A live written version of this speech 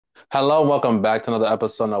Hello, welcome back to another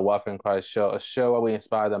episode of Wealth in Christ Show, a show where we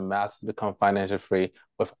inspire the masses to become financially free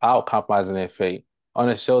without compromising their faith. On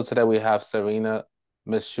the show today, we have Serena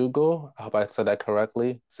Mushigo. I hope I said that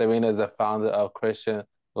correctly. Serena is the founder of Christian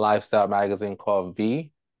lifestyle magazine called V.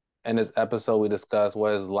 In this episode, we discuss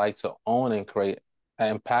what it's like to own and create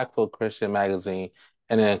an impactful Christian magazine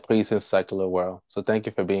in an increasing secular world. So thank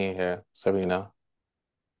you for being here, Serena.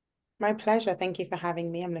 My pleasure. Thank you for having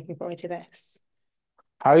me. I'm looking forward to this.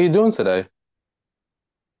 How are you doing today?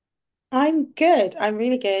 I'm good. I'm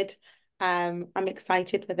really good. I'm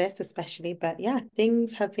excited for this, especially, but yeah,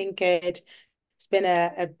 things have been good. It's been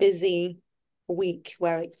a busy week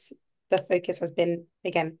where it's the focus has been,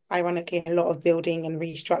 again, ironically, a lot of building and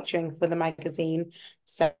restructuring for the magazine.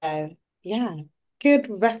 So yeah, good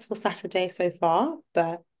restful Saturday so far,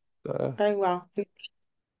 but Uh, going well.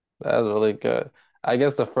 That's really good. I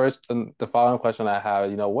guess the following question I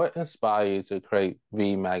have, what inspired you to create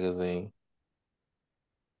V Magazine?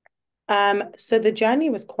 So the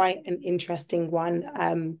journey was quite an interesting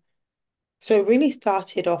one. So it really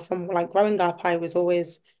started off from like growing up, I was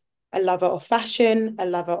always a lover of fashion, a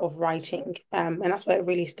lover of writing. And that's where it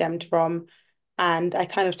really stemmed from. And I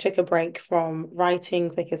kind of took a break from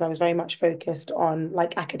writing because I was very much focused on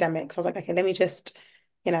like academics. I was like, okay, let me just,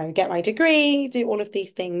 get my degree, do all of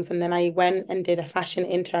these things. And then I went and did a fashion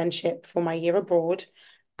internship for my year abroad.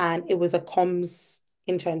 And it was a comms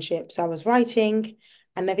internship. So I was writing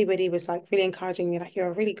and everybody was like really encouraging me, like,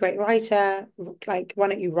 you're a really great writer. Like, why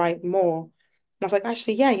don't you write more? And I was like,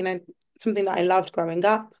 actually, yeah, something that I loved growing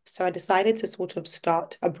up. So I decided to sort of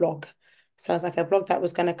start a blog. So I was like a blog that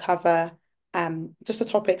was going to cover just the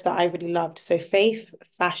topics that I really loved. So faith,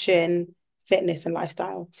 fashion, fitness, and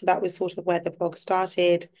lifestyle. So that was sort of where the blog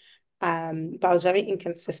started. But I was very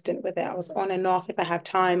inconsistent with it. I was on and off. If I have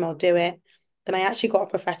time, I'll do it. Then I actually got a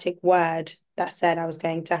prophetic word that said I was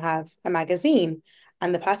going to have a magazine.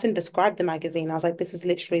 And the person described the magazine. I was like, this is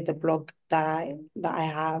literally the blog that I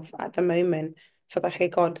have at the moment. So I was like, hey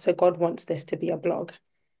God, so God wants this to be a blog.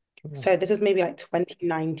 Hmm. So this is maybe like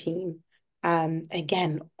 2019.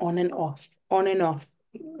 Again, on and off, on and off.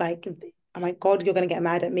 Like I'm like, God, you're gonna get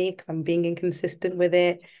mad at me because I'm being inconsistent with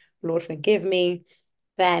it. Lord, forgive me.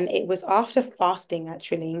 Then it was after fasting,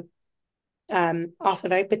 actually, after a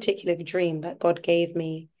very particular dream that God gave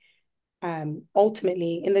me.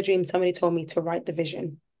 Ultimately, in the dream, somebody told me to write the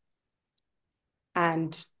vision.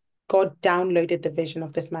 And God downloaded the vision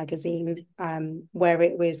of this magazine, where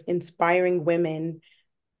it was inspiring women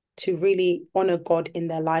to really honor God in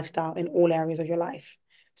their lifestyle in all areas of your life.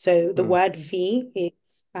 So the Hmm. word V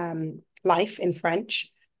is life in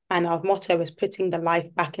French. And our motto is putting the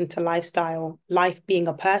life back into lifestyle, life being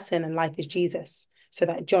a person and life is Jesus. So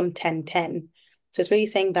that John 10:10. So it's really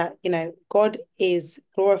saying that, God is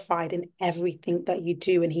glorified in everything that you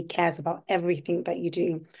do and he cares about everything that you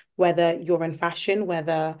do, whether you're in fashion,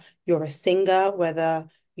 whether you're a singer, whether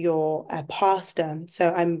you're a pastor.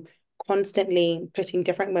 So I'm constantly putting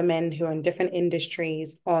different women who are in different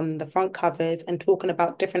industries on the front covers and talking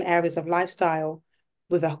about different areas of lifestyle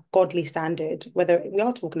with a godly standard, whether we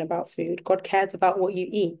are talking about food, God cares about what you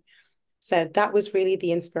eat. So that was really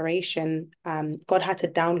the inspiration. God had to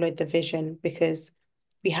download the vision because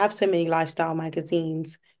we have so many lifestyle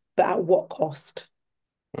magazines, but at what cost?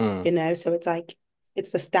 Hmm. So it's like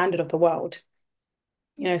it's the standard of the world,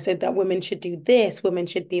 so that women should do this, women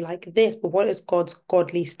should be like this, but what is God's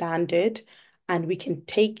godly standard? And we can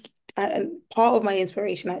take, and part of my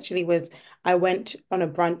inspiration actually was I went on a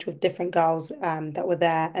brunch with different girls that were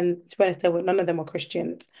there, and to be honest, none of them were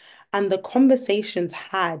Christians. And the conversations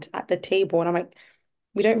had at the table, and I'm like,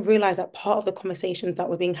 we don't realize that part of the conversations that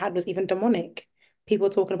were being had was even demonic. People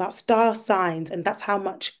talking about star signs, and that's how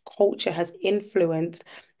much culture has influenced.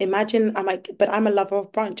 Imagine, I'm like, but I'm a lover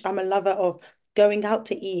of brunch. I'm a lover of going out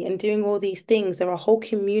to eat and doing all these things. There are a whole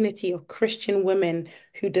community of Christian women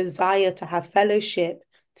who desire to have fellowship,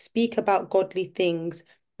 speak about godly things,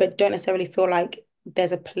 but don't necessarily feel like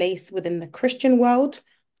there's a place within the Christian world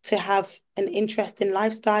to have an interest in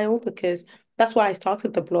lifestyle because that's why I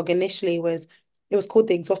started the blog initially was it was called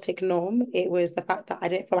the exotic norm. It was the fact that I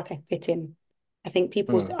didn't feel like I fit in. I think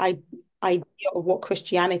people's Hmm. idea of what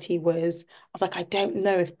Christianity was, I was like, I don't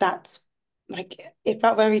know if that's like it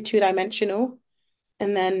felt very two-dimensional.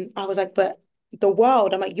 And then I was like, but the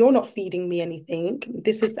world, I'm like, you're not feeding me anything.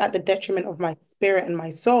 This is at the detriment of my spirit and my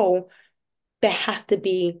soul. There has to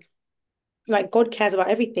be like God cares about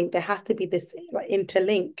everything. There has to be this like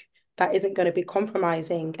interlink that isn't going to be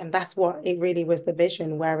compromising. And that's what it really was the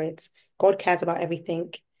vision, where it's God cares about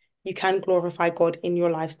everything. You can glorify God in your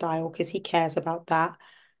lifestyle because he cares about that.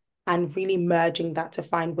 and really merging that to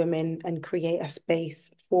find women and create a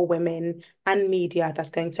space for women and media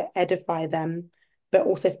that's going to edify them, but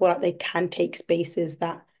also feel like they can take spaces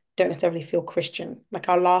that don't necessarily feel Christian. Like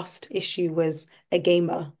our last issue was a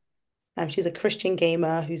gamer. She's a Christian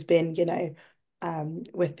gamer who's been,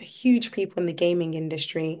 with huge people in the gaming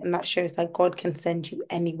industry. And that shows that God can send you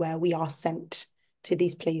anywhere. We are sent to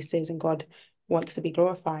these places and God wants to be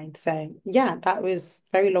glorified. So yeah, that was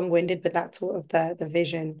very long-winded, but that's sort of the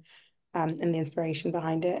vision and the inspiration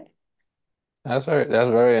behind it. That's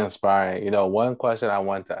very inspiring. One question I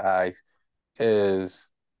want to ask is,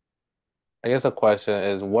 I guess a question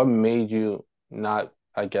is, what made you not,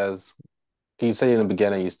 I guess, you say in the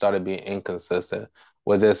beginning you started being inconsistent.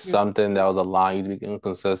 Was there something that was allowing you to be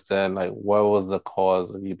inconsistent? Like, what was the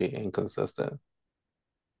cause of you being inconsistent?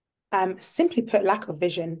 Simply put, lack of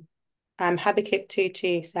vision. Habakkuk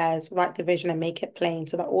 2:2 says, write the vision and make it plain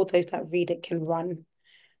so that all those that read it can run.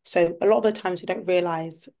 So a lot of the times we don't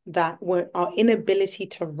realize that our inability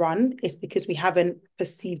to run is because we haven't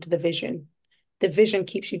perceived the vision. The vision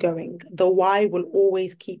keeps you going. The why will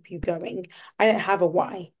always keep you going. I don't have a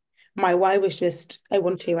why. My why was just I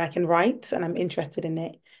can write and I'm interested in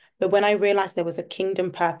it. But when I realized there was a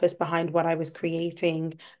kingdom purpose behind what I was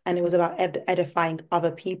creating and it was about edifying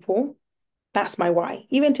other people, that's my why.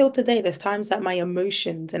 Even till today, there's times that my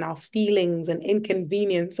emotions and our feelings and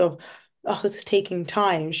inconvenience of, oh, this is taking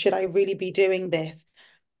time. Should I really be doing this?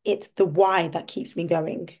 It's the why that keeps me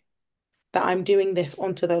going, that I'm doing this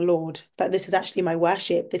unto the Lord, that this is actually my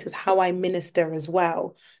worship. This is how I minister as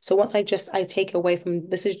well. So once I take away from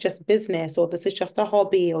this is just business or this is just a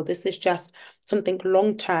hobby or this is just something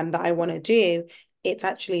long term that I want to do, it's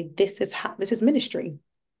actually this is ministry.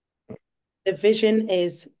 The vision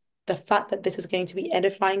is the fact that this is going to be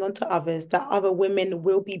edifying unto others, that other women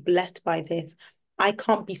will be blessed by this. I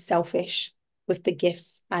can't be selfish with the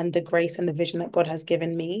gifts and the grace and the vision that God has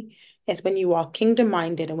given me. It's when you are kingdom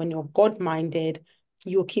minded and when you're God minded,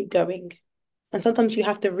 you will keep going. And sometimes you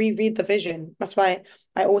have to reread the vision. That's why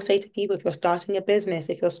I always say to people, if you're starting a business,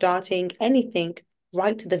 if you're starting anything,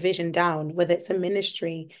 write the vision down, whether it's a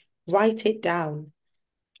ministry, write it down.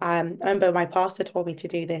 I remember my pastor told me to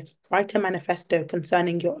do this. Write a manifesto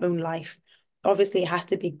concerning your own life. Obviously, it has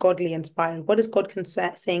to be godly inspired. What is God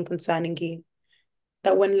saying concerning you?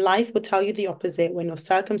 That when life will tell you the opposite, when your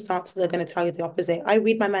circumstances are going to tell you the opposite, I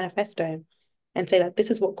read my manifesto and say that this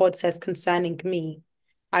is what God says concerning me.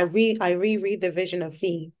 I reread the vision of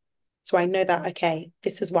thee. So I know that, okay,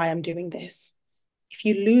 this is why I'm doing this. If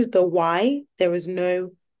you lose the why, there is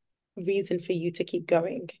no reason for you to keep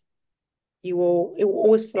going. It will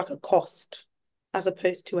always feel like a cost as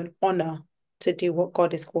opposed to an honor to do what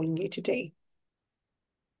God is calling you to do.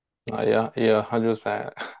 Yeah, yeah,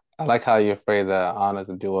 100%. I like how you phrase that, honor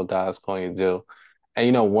to do what God's calling you to do.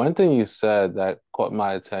 And one thing you said that caught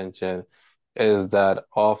my attention is that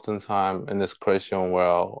oftentimes in this Christian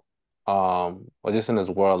world, or just in this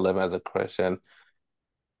world living as a Christian,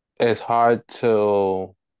 it's hard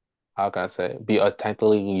to, how can I say, be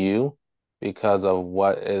authentically you because of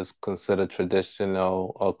what is considered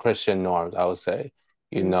traditional or Christian norms, I would say.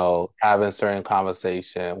 Mm. Having certain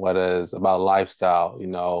conversation, whether it's about lifestyle,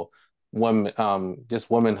 women, just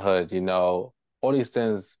womanhood, all these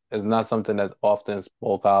things is not something that's often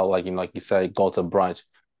spoke out, like, like you said, go to brunch.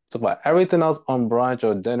 Talk about everything else on brunch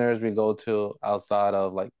or dinners we go to outside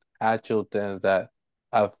of like actual things that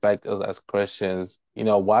affect us as Christians.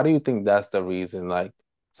 Why do you think that's the reason? Like,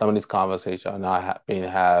 some of these conversations are not being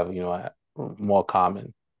have, more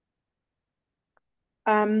common.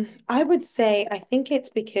 I would say I think it's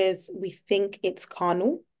because we think it's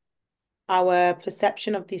carnal. Our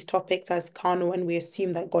perception of these topics as carnal, and we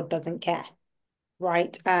assume that God doesn't care,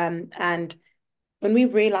 right? And when we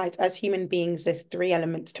realize as human beings, there's three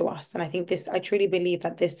elements to us. And I truly believe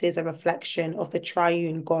that this is a reflection of the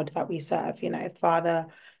triune God that we serve, Father,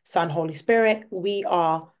 Son, Holy Spirit. We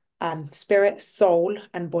are spirit, soul,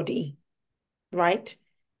 and body, right?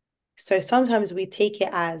 So sometimes we take it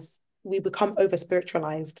as we become over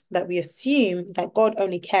spiritualized, that we assume that God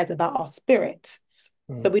only cares about our spirit,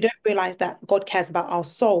 Mm. but we don't realize that God cares about our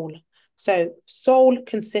soul. So, soul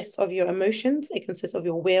consists of your emotions, it consists of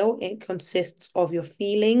your will, it consists of your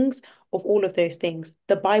feelings, of all of those things.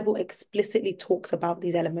 The Bible explicitly talks about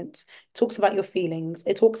these elements, it talks about your feelings,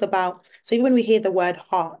 it talks about, so even when we hear the word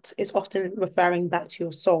heart, it's often referring back to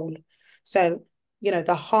your soul. So,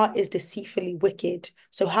 the heart is deceitfully wicked.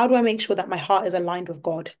 So, how do I make sure that my heart is aligned with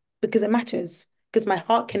God? Because it matters, because my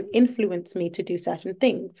heart can influence me to do certain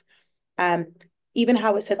things. Um, Even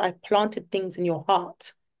how it says, I've planted things in your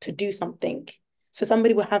heart to do something. So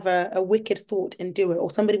somebody will have a wicked thought and do it,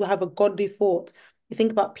 or somebody will have a godly thought You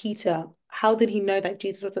think about Peter. How did he know that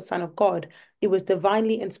Jesus was the Son of God? It was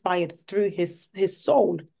divinely inspired through his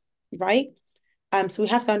soul, right? So we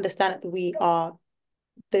have to understand that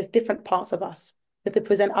there's different parts of us that to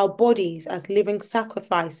present our bodies as living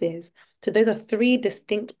sacrifices. So those are three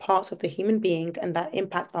distinct parts of the human being and that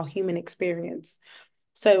impact our human experience.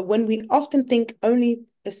 So when we often think only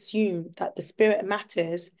assume that the spirit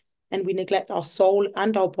matters and we neglect our soul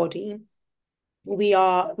and our body, we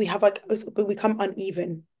have like we become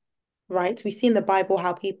uneven, right? We see in the Bible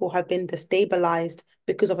how people have been destabilized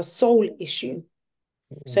because of a soul issue.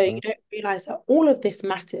 So you Hmm. don't realize that all of this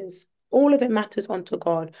matters. All of it matters unto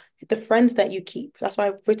God. The friends that you keep. That's why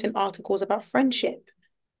I've written articles about friendship.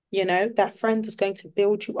 That friend is going to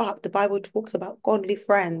build you up. The Bible talks about godly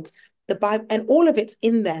friends. The Bible and all of it's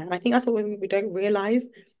in there. And I think that's what we don't realize.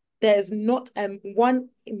 There's not one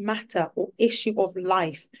matter or issue of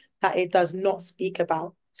life that it does not speak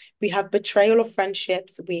about. We have betrayal of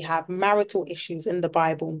friendships. We have marital issues in the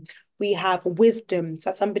Bible. We have wisdom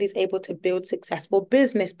that somebody's able to build successful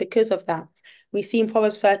business because of that. We see in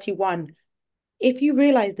Proverbs 31, if you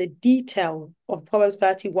realize the detail of Proverbs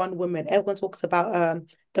 31 woman, everyone talks about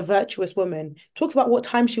the virtuous woman, talks about what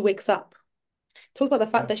time she wakes up, talks about the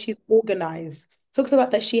fact Yeah. that she's organized, talks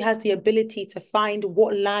about that she has the ability to find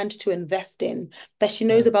what land to invest in, that she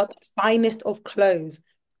knows Yeah. about the finest of clothes.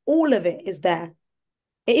 All of it is there.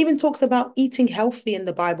 It even talks about eating healthy in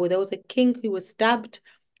the Bible. There was a king who was stabbed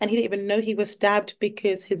and he didn't even know he was stabbed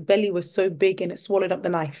because his belly was so big and it swallowed up the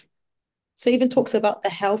knife. So it even talks about the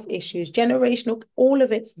health issues, generational, all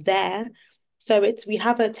of it's there. So we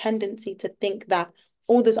have a tendency to think that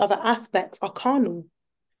all those other aspects are carnal,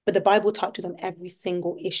 but the Bible touches on every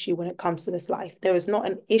single issue when it comes to this life. There is not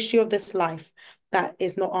an issue of this life that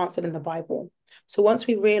is not answered in the Bible. So once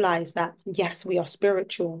we realize that, yes, we are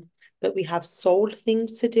spiritual, but we have soul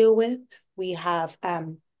things to deal with. We have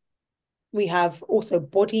we have also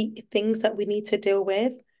body things that we need to deal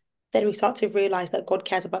with. Then we start to realize that God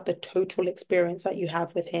cares about the total experience that you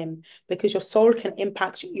have with Him because your soul can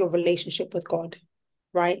impact your relationship with God,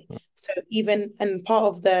 right? So even and part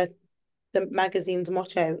of the magazine's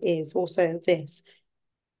motto is also this: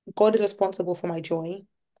 God is responsible for my joy.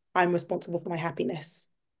 I'm responsible for my happiness.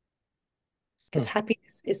 Because Hmm.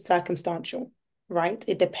 happiness is circumstantial, right?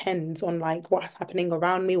 It depends on like what's happening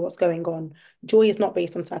around me, what's going on. Joy is not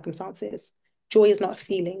based on circumstances. Joy is not a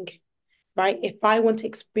feeling, right? If I want to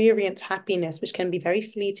experience happiness, which can be very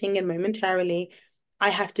fleeting and momentarily, I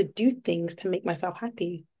have to do things to make myself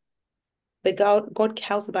happy. But God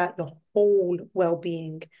cares about your whole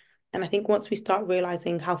well-being. And I think once we start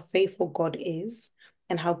realizing how faithful God is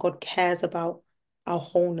and how God cares about our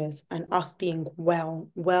wholeness and us being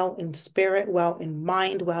well in spirit, well in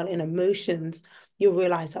mind, well in emotions, you'll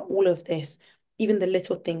realize that all of this, even the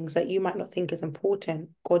little things that you might not think is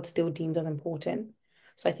important, God still deemed as important.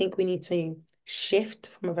 So I think we need to shift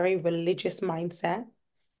from a very religious mindset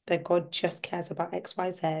that God just cares about X,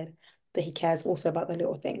 Y, Z, that he cares also about the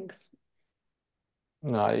little things.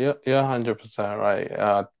 No, you're 100% right.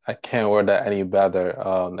 I can't word that any better.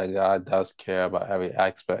 That God does care about every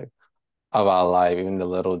aspect of our life, even the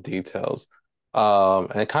little details. And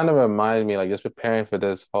it kind of reminded me, like, just preparing for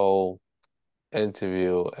this whole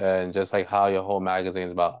interview and just like how your whole magazine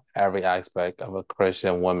is about every aspect of a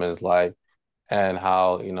Christian woman's life and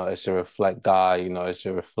how, it should reflect God, it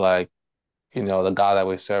should reflect, the God that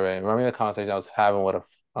we serve. And remember the conversation I was having with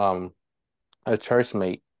a church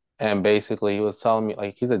mate, and basically he was telling me,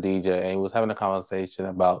 like, he's a DJ and he was having a conversation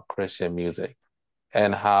about Christian music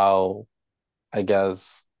and how I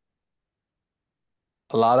guess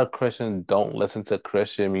a lot of Christians don't listen to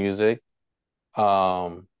Christian music.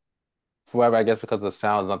 Um, Forever, I guess because the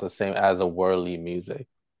sound is not the same as a worldly music.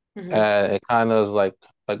 Mhm. And it kind of like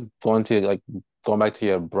going back to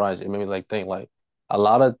your brunch, it made me like think like a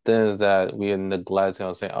lot of things that we neglect,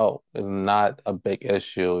 saying, oh, it's not a big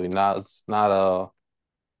issue, it's not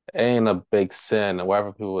ain't a big sin, or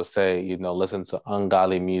whatever people would say, listen to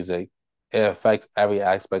ungodly music. It affects every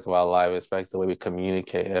aspect of our life. It affects the way we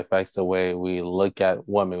communicate. It affects the way we look at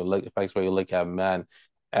women. It affects the way we look at men.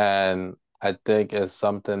 And I think it's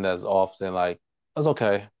something that's often like, it's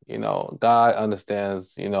okay. God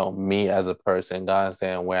understands, me as a person. God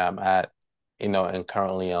understands where I'm at, and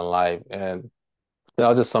currently in life. And that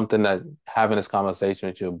was just something that having this conversation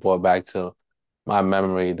with you brought back to my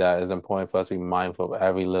memory that is important for us to be mindful of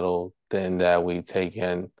every little thing that we take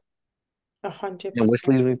in. A hundred And which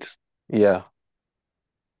percent. leads me to, yeah.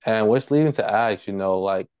 And which leading to ask,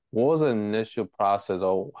 like, what was the initial process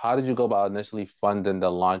or how did you go about initially funding the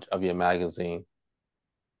launch of your magazine?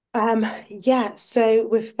 Yeah, so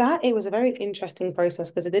with that, it was a very interesting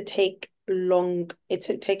process because it did take long, it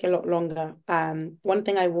took take a lot longer. One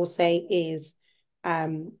thing I will say is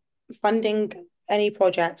um funding any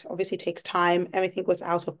project obviously takes time. Everything was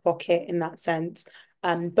out of pocket in that sense.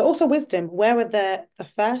 But also wisdom. Where were the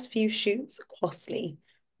first few shoots costly?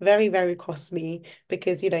 Very, very costly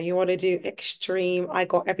because you want to do extreme. I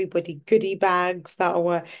got everybody goodie bags that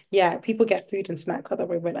were, yeah, people get food and snacks at the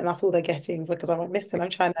moment, and that's all they're getting because I'm like, listen, I'm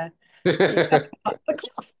trying to cut the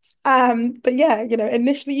costs. But yeah,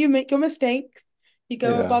 initially you make your mistakes, you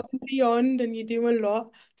go Yeah. above and beyond, and you do a lot.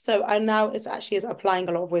 So I now it's actually is applying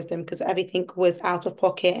a lot of wisdom because everything was out of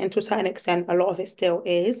pocket, and to a certain extent, a lot of it still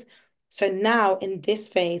is. So now in this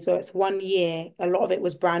phase where it's 1 year, a lot of it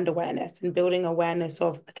was brand awareness and building awareness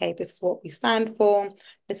of, okay, this is what we stand for,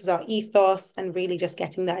 this is our ethos, and really just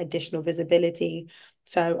getting that additional visibility.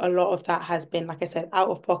 So a lot of that has been, like I said, out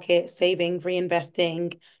of pocket, saving,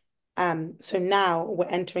 reinvesting, so now we're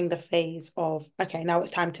entering the phase of, okay, now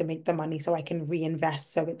it's time to make the money so I can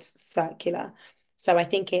reinvest so it's circular. So I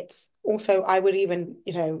think it's also, I would even,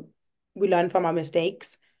 we learn from our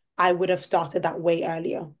mistakes. I would have started that way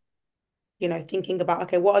earlier, thinking about,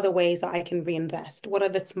 okay, what are the ways that I can reinvest? What are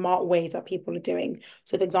the smart ways that people are doing?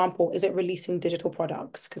 So, for example, is it releasing digital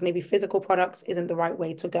products? Because maybe physical products isn't the right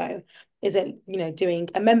way to go. Is it, doing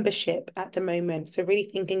a membership at the moment? So, really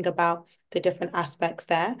thinking about the different aspects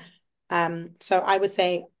there. So I would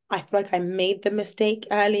say I feel like I made the mistake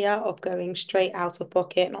earlier of going straight out of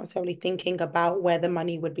pocket, not necessarily thinking about where the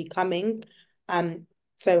money would be coming. Um,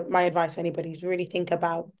 so my advice for anybody is really think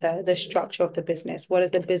about the structure of the business. What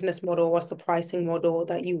is the business model? What's the pricing model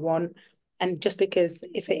that you want? And just because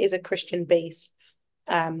if it is a Christian based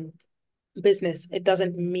um business, it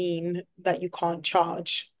doesn't mean that you can't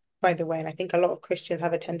charge, by the way. And I think a lot of Christians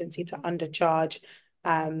have a tendency to undercharge,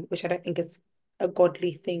 which I don't think is a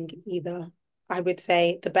godly thing either. I would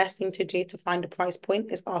say the best thing to do to find a price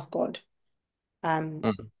point is ask God. Um,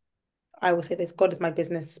 Mm. I will say this, God is my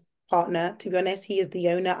business partner. To be honest, he is the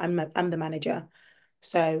owner, I'm the manager.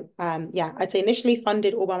 So yeah, I'd say initially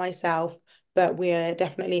funded all by myself, but we're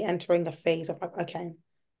definitely entering a phase of like, okay,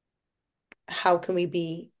 how can we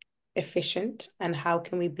be efficient and how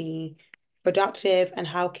can we be productive and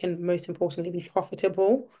how can most importantly be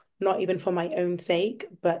profitable, not even for my own sake,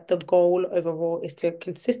 but the goal overall is to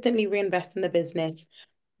consistently reinvest in the business,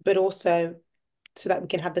 but also so that we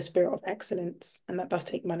can have the spirit of excellence, and that does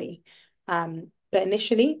take money. But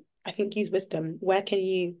initially, I think use wisdom. Where can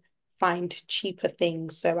you find cheaper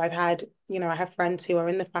things? So I have friends who are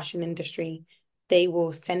in the fashion industry. They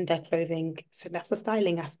will send their clothing, so that's the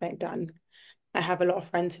styling aspect done. I have a lot of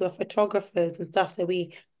friends who are photographers and stuff. So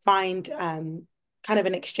we find kind of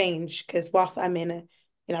an exchange because whilst I'm in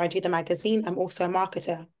I do the magazine, I'm also a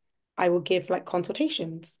marketer. I will give like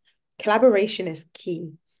consultations. Collaboration is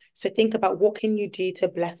key. So think about what can you do to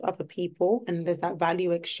bless other people, and there's that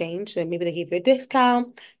value exchange. So maybe they give you a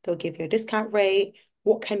discount, they'll give you a discount rate.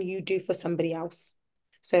 What can you do for somebody else?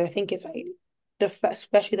 So I think it's like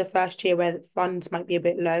especially the first year where funds might be a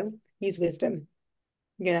bit low, use wisdom.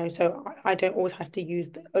 So I don't always have to use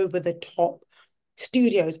the over the top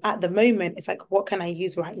studios. At the moment, it's like, what can I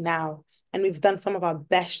use right now? And we've done some of our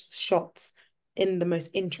best shots in the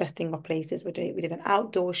most interesting of places. We did an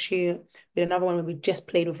outdoor shoot. We did another one where we just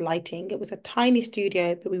played with lighting. It was a tiny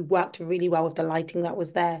studio, but we worked really well with the lighting that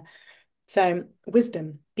was there. So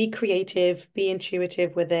wisdom, be creative, be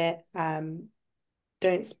intuitive with it.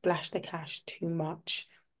 Don't splash the cash too much,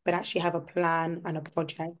 but actually have a plan and a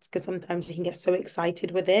project. Because sometimes you can get so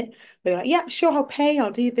excited with it. We're like, yeah, sure, I'll pay, I'll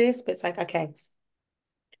do this. But it's like, okay,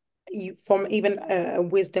 you from even a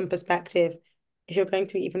wisdom perspective, if you're going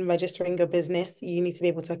to be even registering your business, you need to be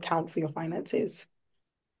able to account for your finances.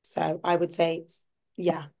 So I would say,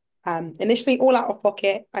 yeah, initially all out of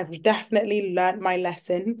pocket. I've definitely learned my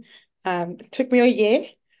lesson. It took me a year,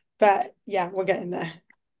 but yeah, we're getting there.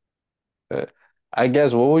 Uh, I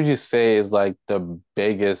guess what would you say is like the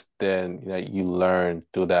biggest thing that you learned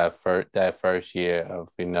through that first year of,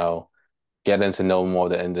 getting to know more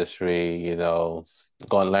of the industry, going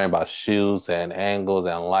to learn about shoes and angles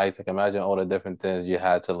and lights. Like imagine all the different things you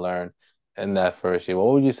had to learn in that first year.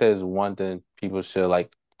 What would you say is one thing people should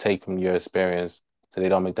like take from your experience so they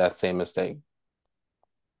don't make that same mistake?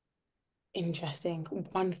 Interesting.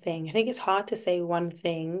 One thing. I think it's hard to say one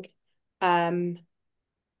thing. Um,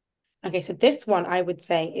 okay, so this one I would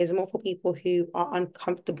say is more for people who are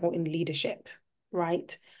uncomfortable in leadership,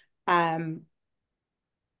 right? Um,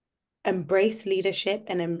 Embrace leadership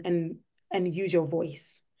and use your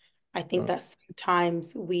voice. I think Mm. that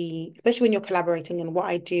sometimes especially when you're collaborating, and what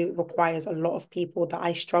I do requires a lot of people that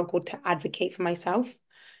I struggle to advocate for myself.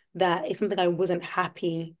 that it's something I wasn't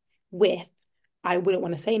happy with, I wouldn't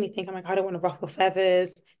want to say anything. I'm like, I don't want to ruffle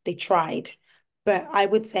feathers. They tried. But I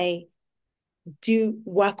would say do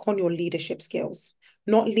work on your leadership skills,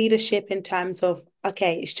 not leadership in terms of,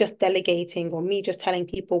 okay, it's just delegating or me just telling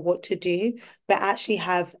people what to do, but actually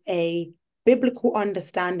have a biblical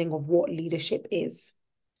understanding of what leadership is.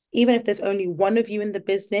 Even if there's only one of you in the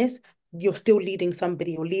business, you're still leading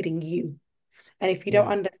somebody or leading you. And if you don't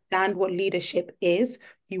Yeah. understand what leadership is,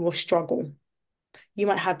 you will struggle. You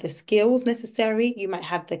might have the skills necessary, you might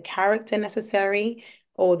have the character necessary,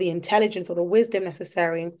 or the intelligence or the wisdom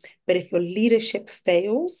necessary. But if your leadership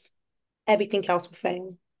fails, everything else will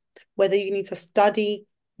fail. Whether you need to study,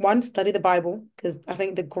 one, study the Bible, because I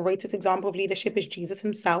think the greatest example of leadership is Jesus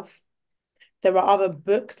himself. There are other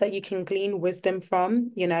books that you can glean wisdom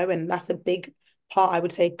from, and that's a big part. I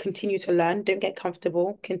would say continue to learn. Don't get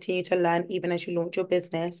comfortable. Continue to learn even as you launch your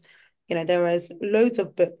business. There is loads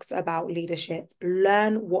of books about leadership.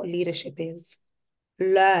 Learn what leadership is.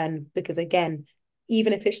 Learn because again,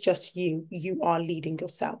 even if it's just you, you are leading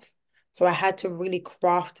yourself. So I had to really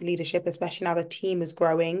craft leadership, especially now the team is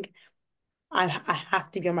growing. I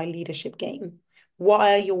have to be on my leadership game. What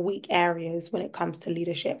are your weak areas when it comes to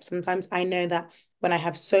leadership? Sometimes I know that when I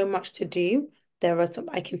have so much to do, there are some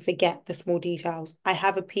I can forget the small details. I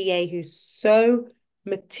have a PA who's so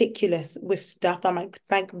meticulous with stuff. I'm like,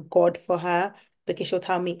 thank God for her because she'll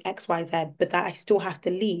tell me X, Y, Z, but that I still have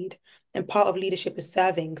to lead. And part of leadership is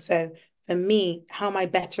serving. So for me, how am I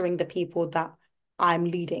bettering the people that I'm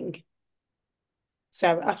leading?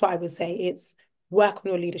 So that's what I would say. It's work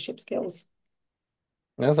on your leadership skills.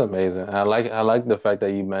 That's amazing. I like the fact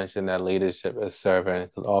that you mentioned that leadership is serving,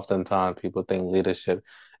 because oftentimes people think leadership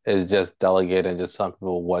is just delegating, just telling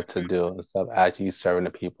people what to do instead of actually serving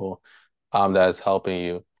the people that is helping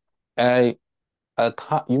you. And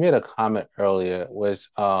you made a comment earlier, which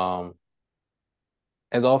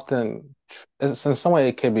is often it's in some way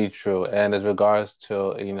it can be true, and as regards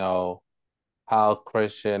to how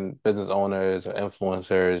Christian business owners or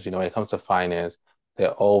influencers, when it comes to finance,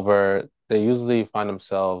 they usually find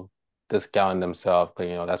themselves discounting themselves.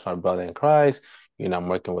 'Cause, that's my brother in Christ. I'm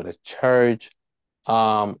working with a church.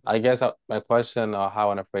 I guess my question, or how I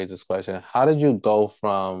want to phrase this question, how did you go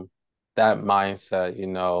from that mindset,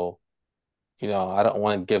 I don't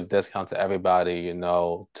want to give discount to everybody,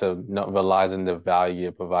 to not realizing the value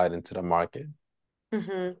you're providing to the market?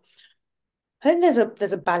 Mhm. I think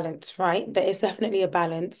there's a balance, right? There is definitely a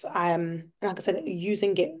balance. Like I said,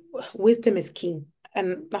 using it, wisdom is key.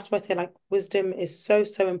 And that's why I say like wisdom is so,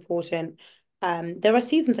 so important. There are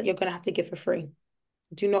seasons that you're gonna have to give for free.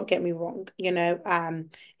 Do not get me wrong.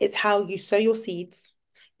 It's how you sow your seeds,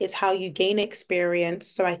 it's how you gain experience.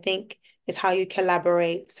 So I think it's how you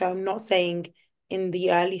collaborate. So I'm not saying in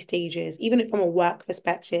the early stages, even from a work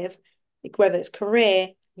perspective, like whether it's career,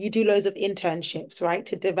 you do loads of internships, right,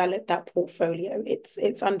 to develop that portfolio.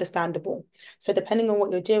 It's understandable. So depending on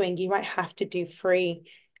what you're doing, you might have to do free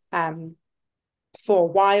um for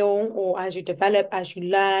a while or as you develop, as you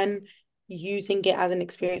learn, using it as an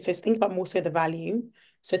experience. So think about more so the value.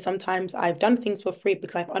 So sometimes I've done things for free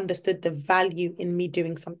because I've understood the value in me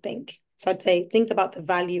doing something. So I'd say think about the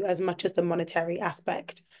value as much as the monetary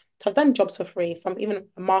aspect. So I've done jobs for free from even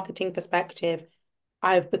a marketing perspective.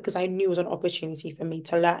 Because I knew it was an opportunity for me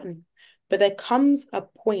to learn. But there comes a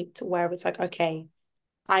point where it's like, okay,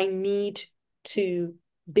 I need to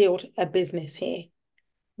build a business here,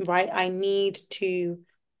 right? I need to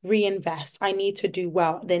reinvest. I need to do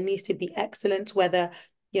well. There needs to be excellence, whether,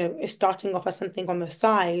 it's starting off as something on the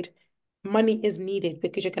side, money is needed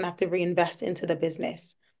because you're going to have to reinvest into the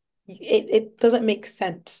business. It doesn't make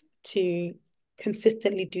sense to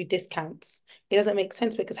consistently do discounts. It doesn't make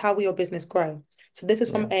sense because how will your business grow? So this is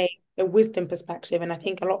Yeah. from a wisdom perspective. And I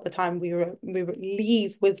think a lot of the time we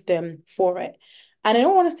leave wisdom for it. And in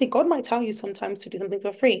all honesty, God might tell you sometimes to do something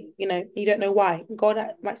for free. You don't know why. God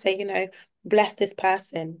might say, bless this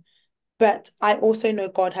person. But I also know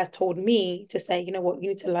God has told me to say, you know what, you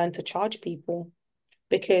need to learn to charge people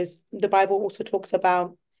because the Bible also talks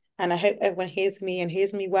about, and I hope everyone hears me and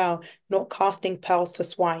hears me well, not casting pearls to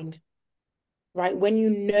swine, right? When you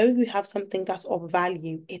know you have something that's of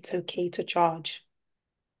value, it's okay to charge.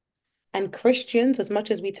 And Christians, as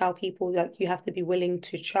much as we tell people like you have to be willing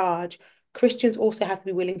to charge, Christians also have to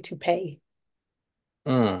be willing to pay.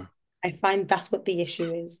 Mm, I find that's what the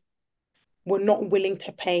issue is. We're not willing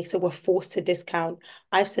to pay, so we're forced to discount.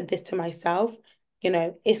 I've said this to myself,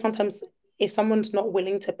 if someone's not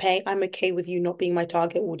willing to pay, I'm okay with you not being my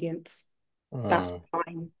target audience. That's mm.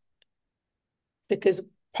 fine because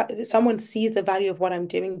someone sees the value of what I'm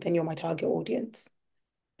doing, then you're my target audience.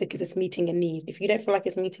 because it's meeting a need. If you don't feel like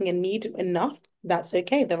it's meeting a need enough, that's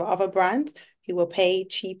okay. There are other brands who will pay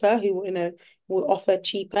cheaper, who, will offer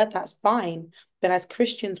cheaper. That's fine. But as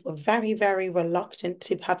Christians, we're very, very reluctant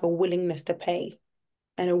to have a willingness to pay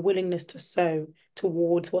and a willingness to sow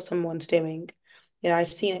towards what someone's doing.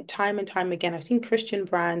 I've seen it time and time again. I've seen Christian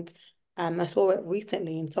brands. I saw it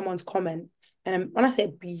recently in someone's comment. And when I say a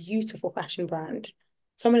beautiful fashion brand,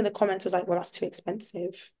 someone in the comments was like, well, that's too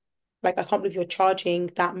expensive. Like, I can't believe you're charging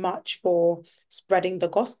that much for spreading the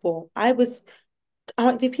gospel. I'm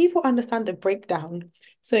like, do people understand the breakdown?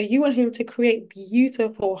 So you want him to create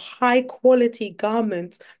beautiful, high quality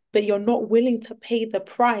garments, but you're not willing to pay the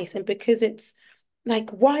price. And because it's like,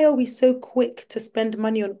 why are we so quick to spend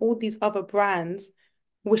money on all these other brands,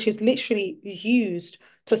 which is literally used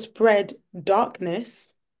to spread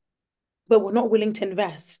darkness, but we're not willing to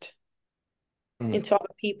invest Mm. into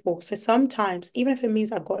other people? So sometimes, even if it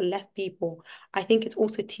means I've got less people, I think it's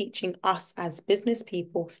also teaching us as business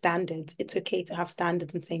people standards. It's okay to have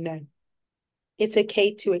standards and say no. It's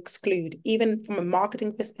okay to exclude. Even from a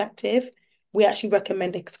marketing perspective, we actually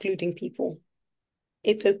recommend excluding people.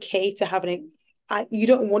 It's okay to have you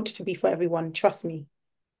don't want to be for everyone, trust me.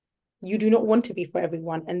 You do not want to be for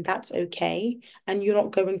everyone, and that's okay. And you're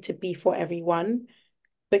not going to be for everyone,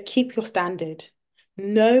 but keep your standard.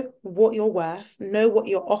 Know what you're worth, know what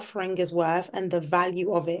your offering is worth, and the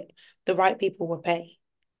value of it. The right people will pay,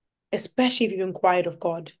 especially if you inquired of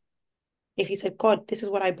God. If you said, God, this is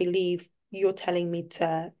what I believe you're telling me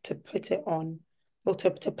to put it on or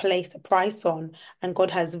to place the price on, and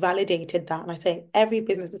God has validated that. And I say every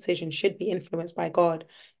business decision should be influenced by God.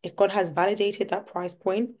 If God has validated that price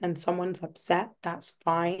point and someone's upset, that's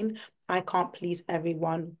fine. I can't please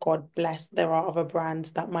everyone. God bless. There are other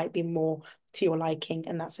brands that might be more to your liking,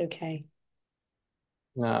 and that's okay.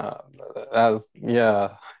 Yeah,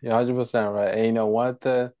 you're 100% right. And one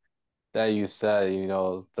thing that you said,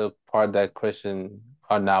 the part that Christians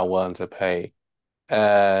are not willing to pay.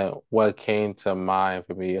 And what came to mind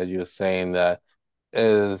for me as you were saying that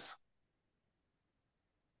is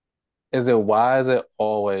is it why is it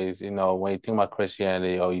always, when you think about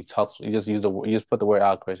Christianity or you just put the word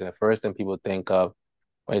out Christian, the first thing people think of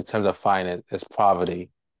in terms of finance is poverty,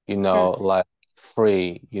 Mm, like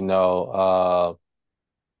free,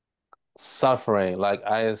 suffering. Like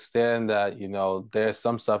I understand that, there's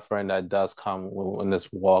some suffering that does come in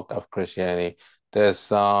this walk of Christianity. There's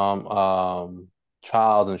some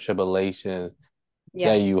trials and tribulations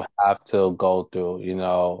that you yes. have to go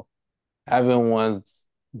through, everyone's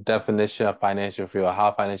definition of financial free or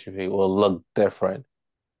how financial free will look different.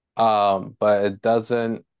 But it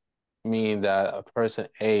doesn't mean that a person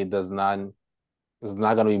A is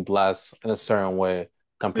not going to be blessed in a certain way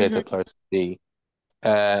compared to Hmm. person B.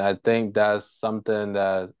 And I think that's something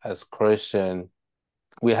that as Christian,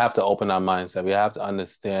 we have to open our mindset. We have to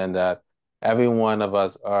understand that every one of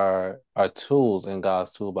us are tools in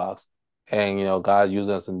God's toolbox. And God uses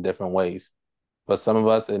us in different ways. But some of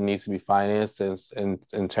us, it needs to be financed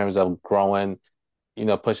in terms of growing,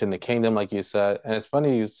 pushing the kingdom, like you said. And it's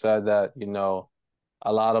funny you said that,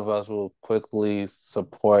 a lot of us will quickly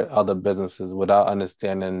support other businesses without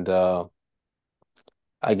understanding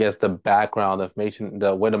I guess, the background information,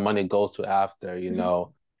 the where the money goes to after,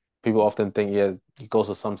 People often think, yeah, it goes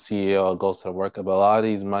to some CEO or goes to the worker, but a lot of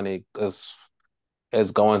these money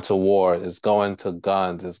is going to war, it's going to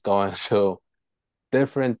guns, it's going to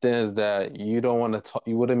different things that you don't want to talk,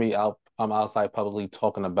 you wouldn't be outside publicly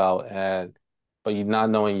talking about, but you're not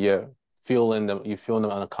knowing you're feeling them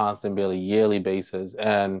on a constant, daily, yearly basis,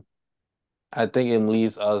 and I think it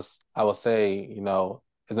leads us, I would say,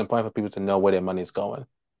 it's important for people to know where their money is going.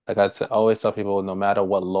 Like always tell people, no matter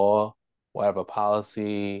what law, whatever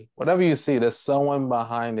policy, whatever you see, there's someone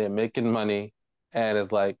behind it making money, and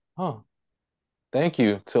it's like, oh, thank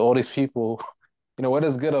you to all these people. Whether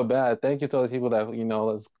it's good or bad, thank you to all the people that,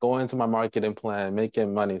 let's go into my marketing plan,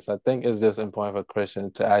 making money. So I think it's just important for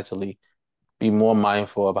Christians to actually be more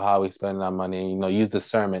mindful of how we spend our money, use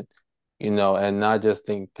discernment, and not just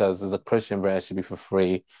think because it's a Christian brand, it should be for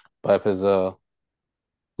free. But if it's a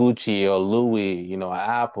Gucci or Louis,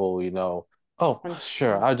 Apple, oh,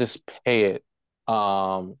 sure, 100%. I'll just pay it.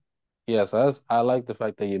 Yeah, so I like the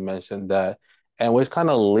fact that you mentioned that. And which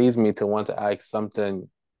kind of leads me to want to ask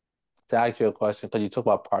you a question, because you talk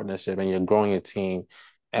about partnership and you're growing your team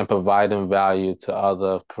and providing value to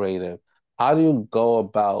other creative. How do you go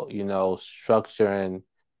about, structuring,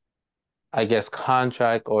 I guess,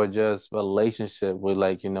 contract or just relationship with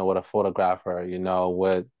like, with a photographer,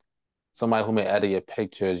 with somebody who may edit your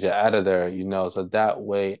pictures, your editor, so that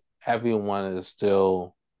way everyone is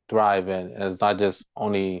still thriving and it's not just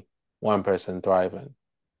only one person thriving.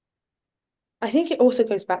 I think it also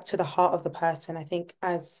goes back to the heart of the person. I think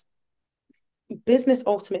as business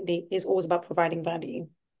ultimately is always about providing value,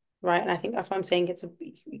 right? And I think that's why I'm saying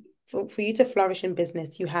for you to flourish in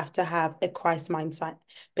business, you have to have a Christ mindset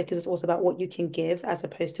because it's also about what you can give as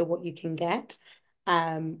opposed to what you can get.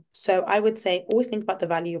 So I would say always think about the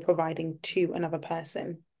value you're providing to another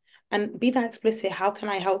person and be that explicit. How can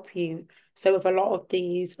I help you? So with a lot of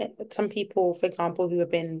these, some people, for example, who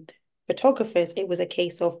have been photographers, it was a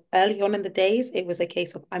case of early on in the days, it was a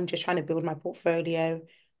case of I'm just trying to build my portfolio.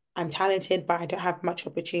 I'm talented, but I don't have much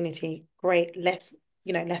opportunity. Great, let's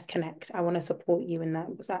connect. I want to support you in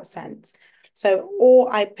that sense. So,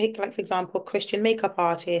 or I pick like, for example, Christian makeup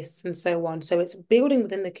artists and so on. So it's building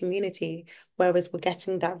within the community, whereas we're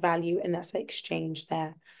getting that value and that's the exchange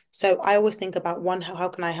there. So I always think about one, how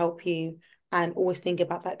can I help you? And always think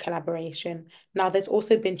about that collaboration. Now, there's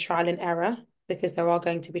also been trial and error because there are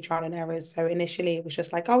going to be trial and errors. So initially it was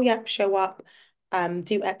just like, oh yeah, show up,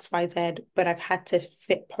 do X, Y, Z, but I've had to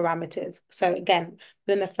fit parameters. So again,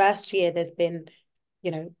 within the first year, there's been,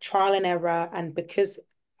 trial and error. And because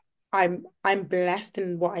I'm blessed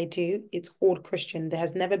in what I do, it's all Christian. There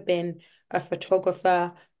has never been a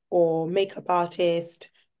photographer or makeup artist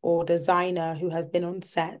or designer who has been on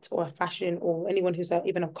set or a fashion or anyone who's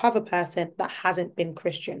even a cover person that hasn't been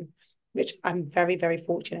Christian, which I'm very, very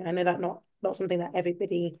fortunate. I know that not something that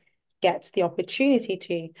everybody gets the opportunity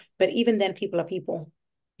to, but even then, people are people,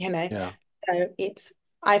 you know. Yeah. So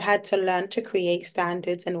I've had to learn to create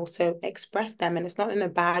standards and also express them, and it's not in a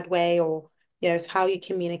bad way or it's how you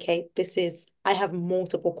communicate. I have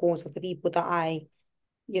multiple calls of the people that I,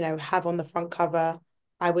 have on the front cover.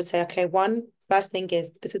 I would say, okay, first thing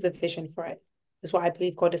is this is the vision for it. This is what I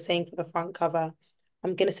believe God is saying for the front cover.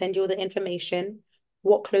 I'm going to send you all the information.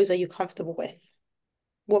 What clothes are you comfortable with?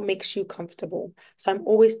 What makes you comfortable? So I'm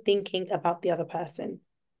always thinking about the other person,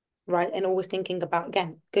 right? And always thinking about,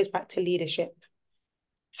 again, goes back to leadership.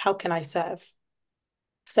 How can I serve?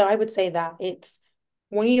 So I would say that it's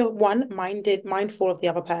when you're mindful of the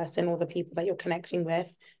other person or the people that you're connecting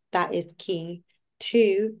with, that is key.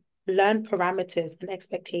 Two, learn parameters and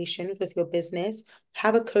expectations with your business.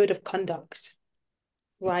 Have a code of conduct,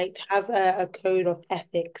 right? Have a code of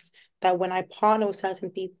ethics that when I partner with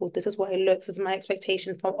certain people, this is what it looks as my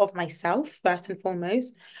expectation of myself, first and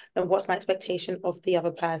foremost, and what's my expectation of the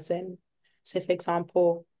other person. So, for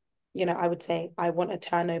example, I would say, I want a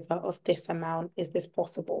turnover of this amount. Is this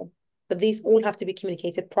possible? But these all have to be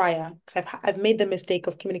communicated prior because I've made the mistake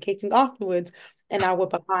of communicating afterwards and now we're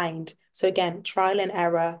behind. So again, trial and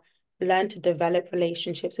error, learn to develop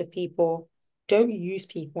relationships with people. Don't use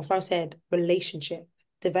people. So I said relationship,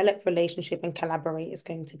 develop relationship and collaborate is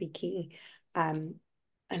going to be key. Um,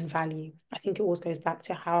 and value. I think it always goes back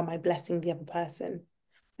to how am I blessing the other person?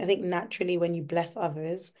 I think naturally when you bless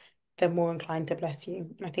others, they're more inclined to bless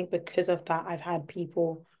you. And I think because of that, I've had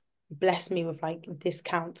people bless me with like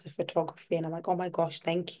discounts of photography, and I'm like, oh my gosh,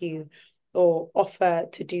 thank you. Or offer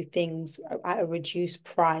to do things at a reduced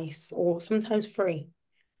price or sometimes free,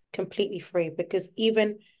 completely free. Because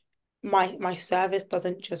even my service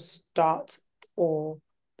doesn't just start or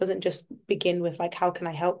doesn't just begin with like, how can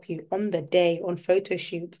I help you? On the day, on photo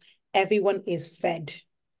shoots, everyone is fed.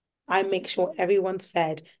 I make sure everyone's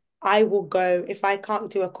fed. I will go, if I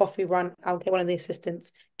can't do a coffee run, I'll get one of the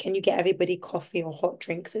assistants. Can you get everybody coffee or hot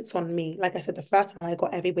drinks? It's on me. Like I said, the first time I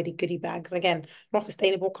got everybody goodie bags. Again, not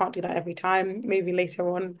sustainable, can't do that every time. Maybe later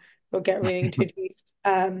on we'll get reintroduced.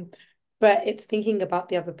 But it's thinking about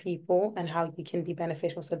the other people and how you can be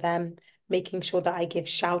beneficial to them, making sure that I give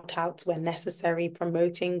shout outs when necessary,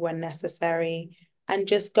 promoting when necessary, and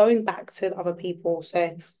just going back to the other people.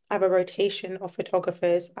 So I have a rotation of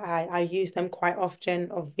photographers. I use them quite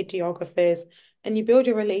often, of videographers, and you build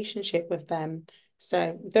a relationship with them.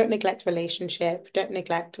 So don't neglect relationship, don't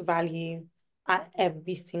neglect value at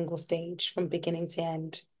every single stage from beginning to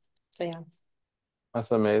end. So yeah.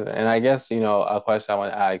 That's amazing. And I guess, a question I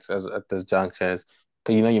want to ask at this junction is,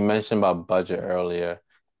 because you mentioned about budget earlier,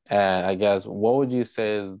 and I guess what would you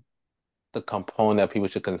say is the component that people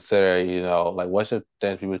should consider, like what should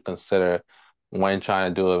things people consider when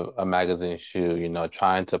trying to do a magazine shoot,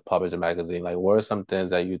 trying to publish a magazine? Like what are some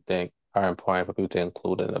things that you think are important for people to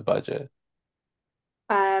include in the budget?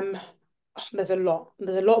 Um, there's a lot.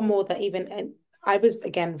 There's a lot more that even and I was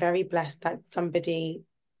again very blessed that somebody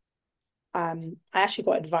I actually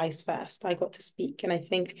got advice first. I got to speak, and I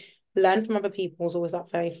think learn from other people is always that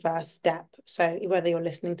very first step. So whether you're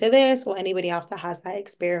listening to this or anybody else that has that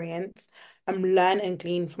experience, learn and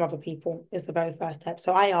glean from other people is the very first step.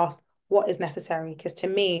 So I asked what is necessary because to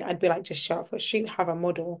me, I'd be like, just show up for a shoot, have a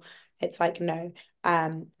model. It's like no.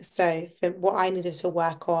 So for what I needed to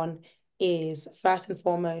work on is first and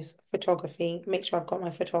foremost photography. Make sure I've got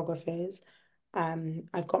my photographers.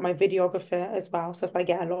 I've got my videographer as well. So that's why I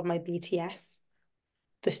get a lot of my BTS.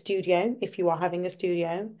 The studio, if you are having a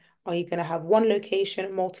studio, are you going to have one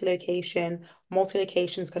location, multi-location?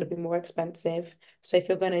 Multi-location is going to be more expensive. So if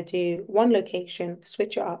you're going to do one location,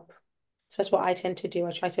 switch it up. So that's what I tend to do.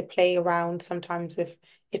 I try to play around sometimes with,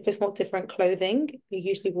 if it's not different clothing, it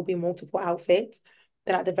usually will be multiple outfits.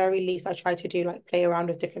 Then at the very least, I try to do like play around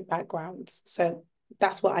with different backgrounds. So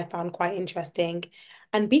that's what I found quite interesting.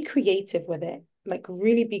 And be creative with it, like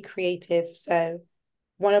really be creative. So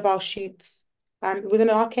one of our shoots, it was an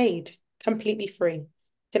arcade, completely free.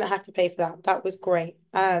 Didn't have to pay for that. That was great.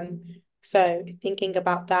 So thinking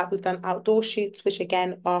about that, we've done outdoor shoots, which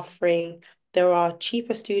again are free. There are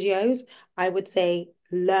cheaper studios. I would say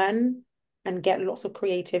learn and get lots of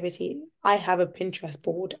creativity. I have a Pinterest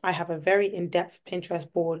board. I have a very in-depth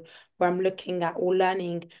Pinterest board where I'm looking at or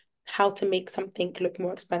learning how to make something look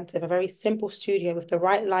more expensive. A very simple studio with the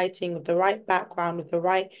right lighting, with the right background, with the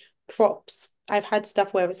right props. I've had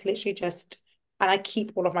stuff where it's literally just, and I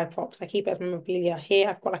keep all of my props. I keep it as memorabilia. Here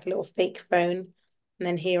I've got like a little fake phone, and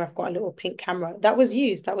then here I've got a little pink camera that was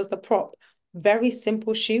used. That was the prop. Very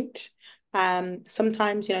simple shoot.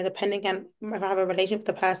 Sometimes, depending on if I have a relationship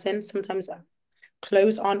with the person, sometimes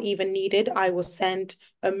clothes aren't even needed. I will send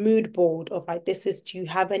a mood board of like, do you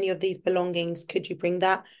have any of these belongings? Could you bring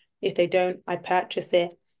that? If they don't, I purchase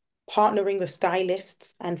it. Partnering with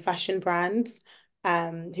stylists and fashion brands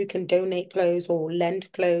who can donate clothes or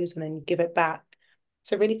lend clothes and then give it back.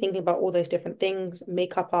 So really thinking about all those different things,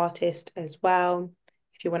 makeup artist as well.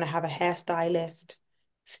 If you want to have a hairstylist,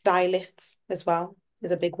 stylists as well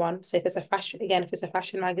is a big one. So if it's a fashion, again, if it's a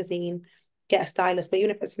fashion magazine, get a stylist. But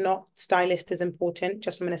even if it's not, stylist is important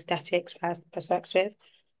just from an aesthetics perspective.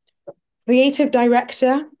 Creative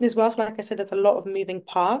director as well. So like I said, there's a lot of moving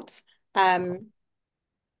parts. Um,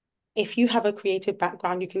 if you have a creative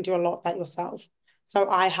background, you can do a lot of that yourself. So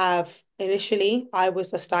initially, I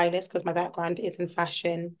was a stylist because my background is in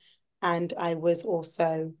fashion, and I was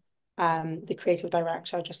also the creative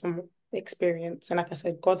director just from experience. And like I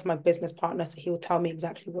said, God's my business partner, so he will tell me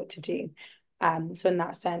exactly what to do. So in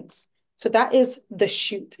that sense, so that is the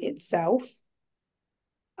shoot itself.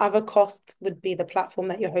 Other costs would be the platform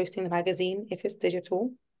that you're hosting the magazine, if it's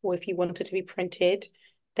digital, or if you want it to be printed.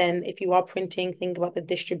 Then if you are printing, think about the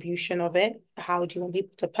distribution of it. How do you want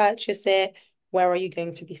people to purchase it? Where are you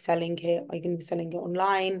going to be selling it? Are you going to be selling it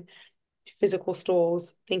online? Physical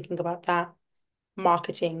stores, thinking about that.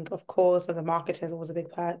 Marketing, of course, as a marketer is always a big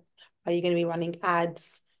part. Are you going to be running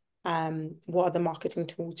ads? What are the marketing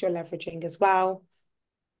tools you're leveraging as well?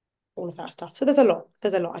 All of that stuff. So there's a lot.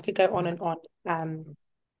 There's a lot. I could go on and on.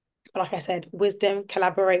 Like I said, wisdom,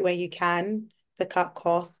 collaborate where you can to cut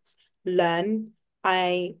costs, learn.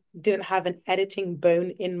 I didn't have an editing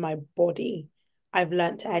bone in my body. I've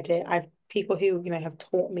learned to edit. I've people who, have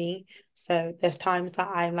taught me. So there's times that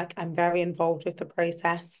I'm very involved with the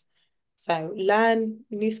process. So learn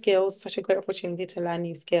new skills, such a great opportunity to learn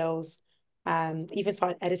new skills. Even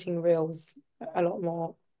started editing reels a lot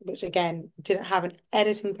more, which again, didn't have an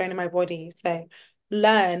editing bone in my body. So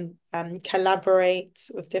learn, collaborate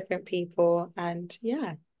with different people, and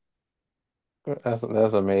yeah. That's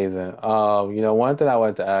amazing. One thing I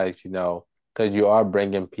wanted to ask, because you are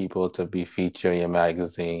bringing people to be featured in your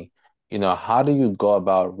magazine, how do you go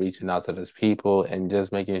about reaching out to those people and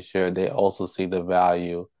just making sure they also see the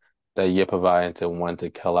value that you're providing to want to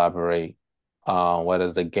collaborate? Whether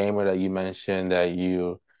it's the gamer that you mentioned that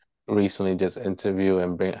you recently just interviewed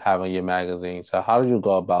and bring having your magazine. So how do you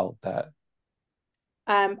go about that?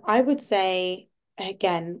 I would say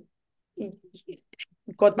again,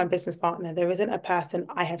 God, my business partner, there isn't a person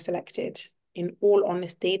I have selected. In all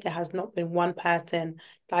honesty, there has not been one person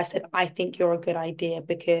that I said, I think you're a good idea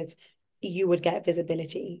because you would get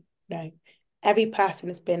visibility. No. Every person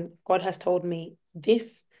has been, God has told me,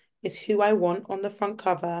 this is who I want on the front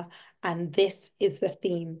cover, and this is the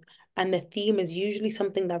theme. And the theme is usually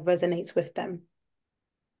something that resonates with them.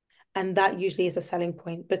 And that usually is a selling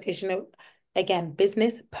point because, again,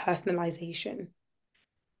 business personalization.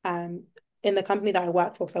 Um, in the company that I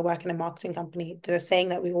work for, because I work in a marketing company, the saying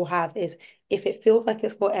that we all have is if it feels like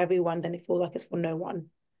it's for everyone, then it feels like it's for no one.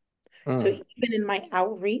 So Mm, even in my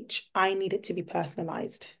outreach, I need it to be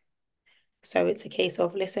personalized. So it's a case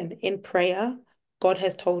of, listen, in prayer, God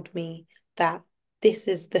has told me that this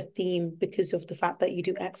is the theme because of the fact that you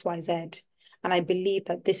do X, Y, Z. And I believe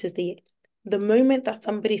that this is the moment that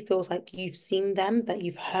somebody feels like you've seen them, that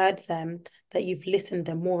you've heard them, that you've listened,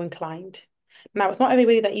 they're more inclined. Now, it's not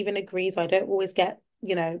everybody that even agrees. I don't always get,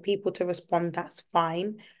 people to respond. That's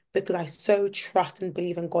fine. because I so trust and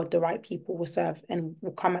believe in God, the right people will serve and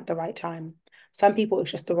will come at the right time. Some people,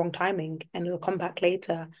 it's just the wrong timing and it'll come back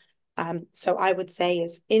later. So I would say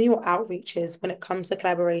is in your outreaches, when it comes to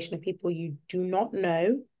collaboration of people you do not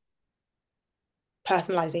know,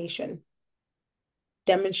 personalization.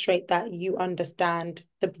 Demonstrate that you understand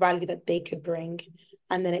the value that they could bring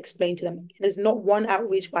and then explain to them. There's not one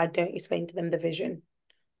outreach where I don't explain to them the vision.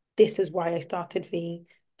 This is why I started V.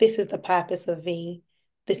 This is the purpose of V.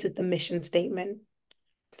 This is the mission statement.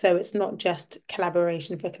 So it's not just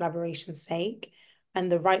collaboration for collaboration's sake.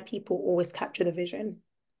 And the right people always capture the vision.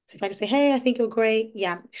 So if I just say, hey, I think you're great,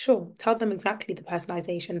 yeah, sure. Tell them exactly the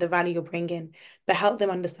personalization, the value you're bringing, but help them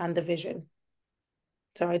understand the vision.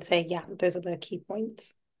 So I'd say, yeah, those are the key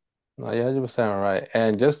points. No, you're 100% right.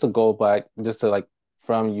 And just to go back, just to like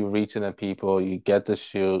from you reaching the people, you get to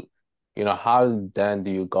shoot, how then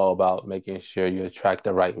do you go about making sure you attract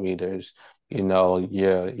the right readers?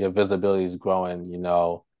 Your visibility is growing,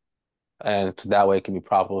 and that way it can be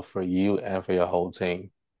profitable for you and for your whole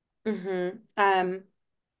team.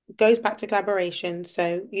 Goes back to collaboration.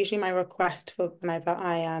 So usually my request for whenever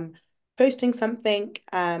I am posting something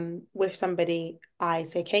with somebody, I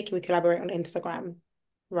say, okay, can we collaborate on Instagram?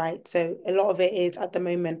 Right. So a lot of it is at the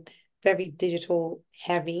moment very digital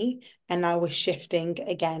heavy, and now we're shifting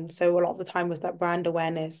again. So a lot of the time was that brand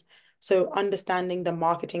awareness. So understanding the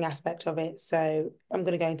marketing aspect of it. So I'm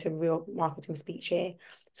going to go into real marketing speech here.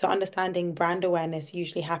 So understanding brand awareness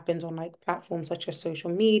usually happens on like platforms such as social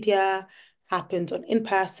media, happens on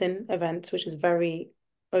in-person events, which is very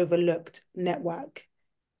overlooked network.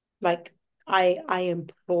 Like I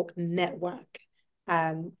implore network.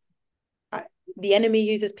 Um, I, the enemy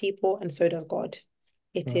uses people, and so does God.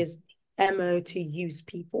 It Mm. is MO to use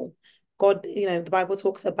people. God, the Bible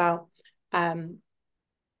talks about um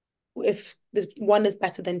if there's one is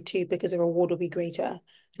better than two because the reward will be greater.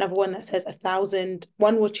 Another one that says 1,000,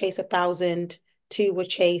 one will chase 1,000, two will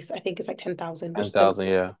chase, I think it's like 10,000, which the 10,000,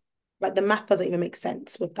 yeah. like the math doesn't even make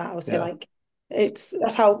sense with that. I would say Yeah. like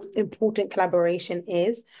that's how important collaboration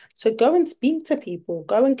is. So go and speak to people,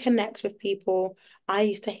 go and connect with people. I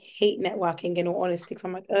used to hate networking in all honesty, because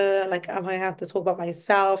I'm like am I have to talk about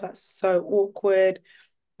myself? That's so awkward.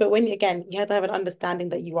 But when again, you have to have an understanding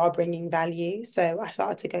that you are bringing value. So I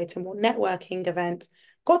started to go to more networking events,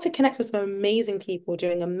 got to connect with some amazing people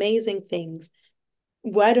doing amazing things.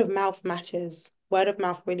 Word of mouth matters. Word of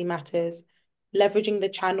mouth really matters. Leveraging the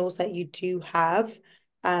channels that you do have.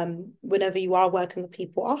 Whenever you are working with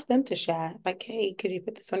people, ask them to share. Like, hey, could you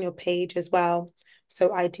put this on your page as well?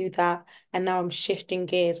 So I do that. And now I'm shifting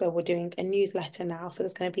gears where we're doing a newsletter now. So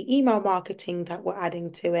there's going to be email marketing that we're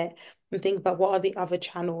adding to it. And think about what are the other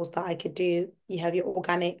channels that I could do. You have your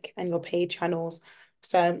organic and your paid channels.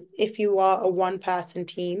 So if you are a one-person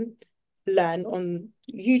team, learn on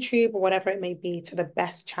YouTube or whatever it may be to the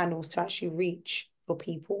best channels to actually reach your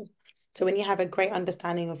people. So when you have a great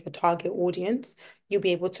understanding of your target audience, you'll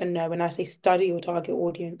be able to know, when I say study your target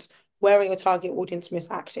audience, where are your target audience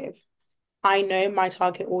most active? I know my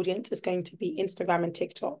target audience is going to be Instagram and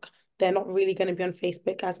TikTok. They're not really going to be on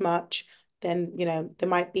Facebook as much. Then, they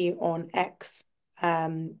might be on X.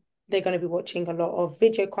 Um, they're going to be watching a lot of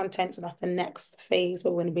video content. So that's the next phase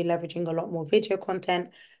where we're going to be leveraging a lot more video content.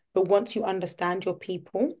 But once you understand your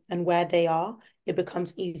people and where they are, it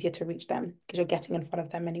becomes easier to reach them because you're getting in front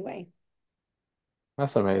of them anyway.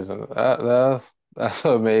 That's amazing. That's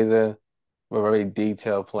amazing. A very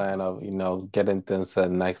detailed plan of, getting things to the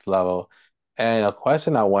next level. And a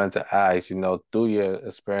question I wanted to ask, through your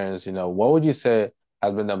experience, what would you say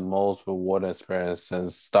has been the most rewarding experience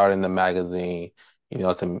since starting the magazine,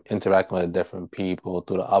 to interacting with different people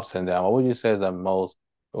through the ups and downs? What would you say is the most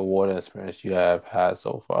rewarding experience you have had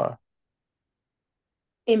so far?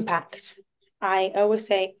 Impact. I always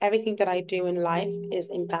say everything that I do in life is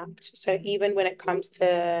impact. So even when it comes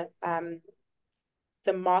to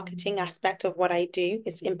the marketing aspect of what I do,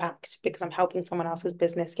 it's impact because I'm helping someone else's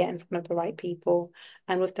business get in front of the right people.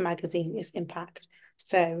 And with the magazine, it's impact.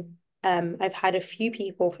 So I've had a few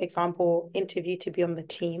people, for example, interview to be on the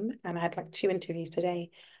team, and I had like two interviews today,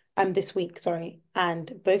 this week, sorry,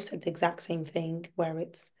 and both said the exact same thing, where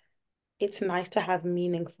it's nice to have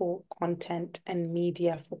meaningful content and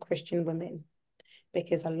media for Christian women,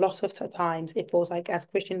 because a lot of times it feels like as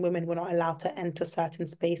Christian women, we're not allowed to enter certain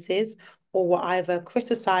spaces, or we're either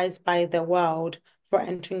criticized by the world for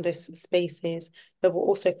entering those spaces, but we're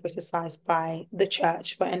also criticized by the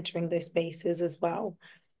church for entering those spaces as well.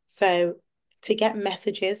 So to get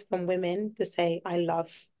messages from women to say, I love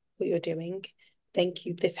what you're doing. Thank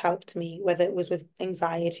you. This helped me, whether it was with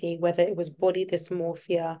anxiety, whether it was body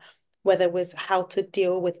dysmorphia, whether it was how to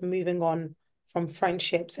deal with moving on from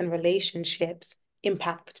friendships and relationships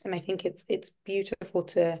impact. And I think it's beautiful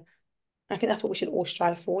to I think that's what we should all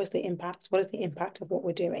strive for is the impact. What is the impact of what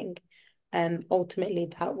we're doing? And ultimately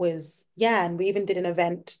that was, yeah, and we even did an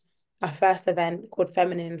event, our first event called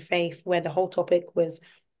Feminine and Faith, where the whole topic was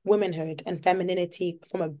womanhood and femininity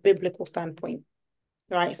from a biblical standpoint,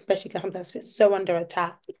 right? Especially because something that's so under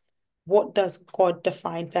attack. What does God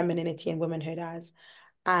define femininity and womanhood as?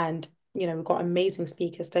 And, we've got amazing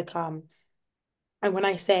speakers to come. And when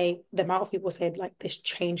I say the amount of people said, like, this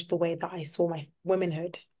changed the way that I saw my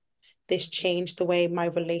womanhood, this changed the way my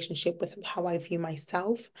relationship with how I view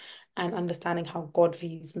myself and understanding how God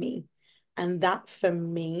views me. And that for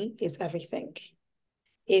me is everything.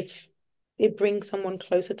 If it brings someone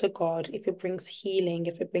closer to God, if it brings healing,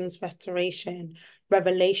 if it brings restoration,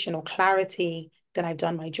 revelation, or clarity, then I've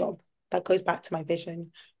done my job. That goes back to my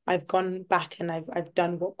vision. I've gone back and I've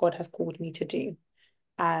done what God has called me to do.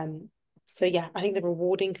 Um, so yeah, I think the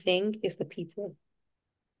rewarding thing is the people.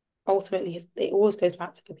 Ultimately, it always goes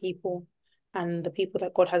back to the people and the people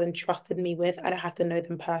that God has entrusted me with. I don't have to know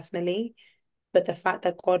them personally, but the fact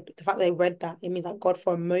that I read that, it means that God,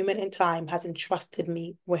 for a moment in time, has entrusted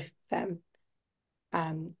me with them.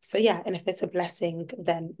 So yeah, and if it's a blessing,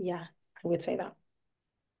 then yeah, I would say that.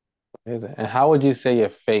 Amazing. And how would you say your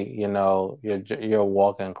faith, your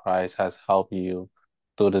walk in Christ has helped you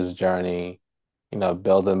through this journey,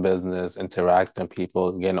 building business, interacting with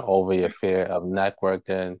people, getting over your fear of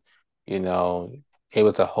networking, you know,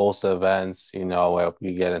 able to host events, where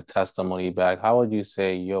you get a testimony back. How would you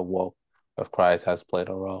say your walk of Christ has played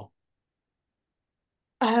a role?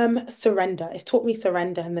 Surrender. It's taught me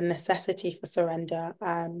surrender and the necessity for surrender.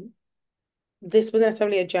 This wasn't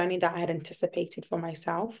necessarily a journey that I had anticipated for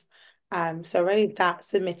myself. So really that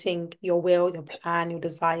submitting your will, your plan, your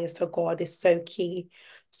desires to God is so key.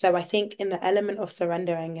 So I think in the element of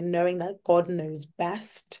surrendering and knowing that God knows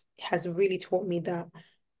best has really taught me that,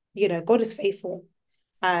 God is faithful.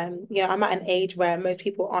 I'm at an age where most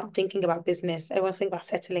people aren't thinking about business. Everyone's thinking about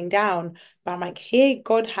settling down. But I'm like, here,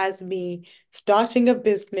 God has me starting a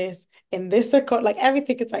business in this account. Like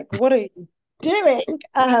everything is like, what are you doing?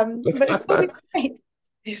 But it's taught me faith.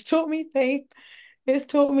 It's taught me faith. It's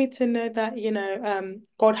taught me to know that,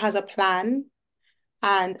 God has a plan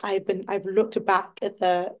and I've looked back at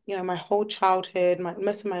my whole childhood,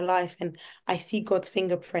 most of my life, and I see God's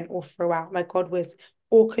fingerprint all throughout. Like God was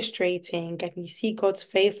orchestrating, and you see God's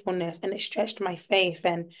faithfulness, and it stretched my faith.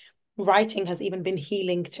 And writing has even been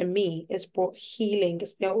healing to me. It's brought healing,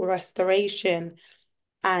 it's brought restoration.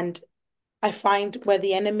 And I find where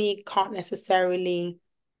the enemy can't necessarily,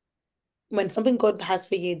 when something God has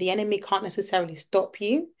for you, the enemy can't necessarily stop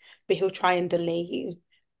you, but he'll try and delay you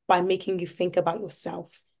by making you think about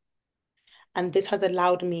yourself. And this has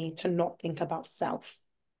allowed me to not think about self.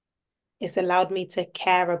 It's allowed me to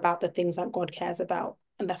care about the things that God cares about,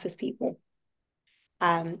 and that's his people.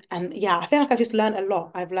 And yeah, I feel like I've just learned a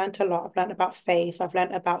lot. I've learned a lot. I've learned about faith. I've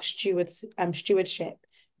learned about stewardship,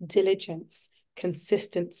 diligence,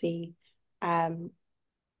 consistency, um,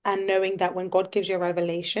 and knowing that when God gives you a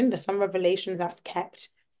revelation, there's some revelations that's kept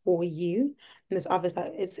for you, and there's others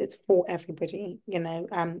that it's for everybody,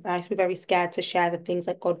 I used to be very scared to share the things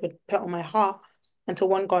that God would put on my heart until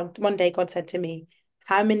one day God said to me,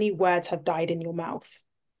 how many words have died in your mouth?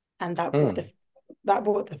 And Hmm. that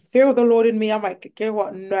brought the fear of the Lord in me. I'm like, you know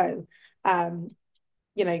what? No. Um,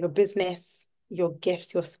 your business, your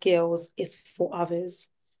gifts, your skills is for others.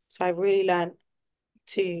 So I've really learned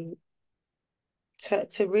to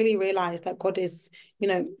to really realize that God is,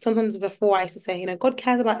 sometimes before I used to say, God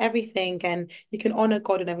cares about everything and you can honor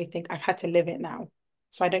God and everything. I've had to live it now.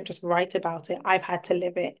 So I don't just write about it. I've had to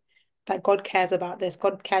live it. That God cares about this.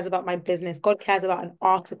 God cares about my business. God cares about an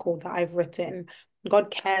article that I've written.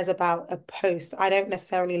 God cares about a post. I don't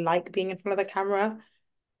necessarily like being in front of the camera.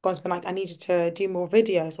 God's been like, I need you to do more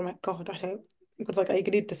videos. I'm like, God, I don't. God's like, are you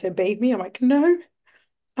going to disobey me? I'm like, no.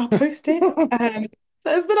 I'll post it. So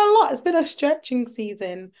it's been a lot. It's been a stretching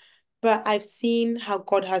season, but I've seen how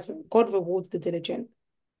God rewards the diligent.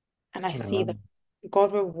 And I see that Amen.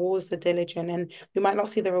 God rewards the diligent. And we might not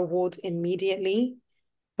see the rewards immediately,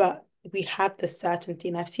 but we have the certainty.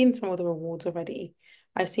 And I've seen some of the rewards already.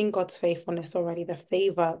 I've seen God's faithfulness already, the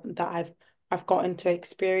favor that I've gotten to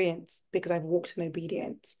experience because I've walked in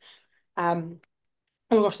obedience. Um,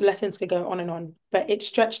 Oh my gosh, the lessons could go on and on, but it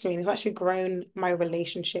stretched me and it's actually grown my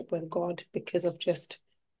relationship with God because of just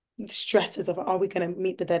the stresses of are we going to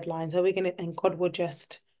meet the deadlines? Are we going to, and God will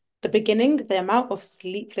just, the beginning, the amount of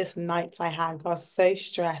sleepless nights I had, I was so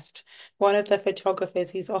stressed. One of the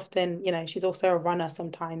photographers who's often, she's also a runner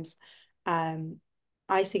sometimes. Um,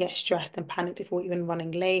 I used to get stressed and panicked if we're even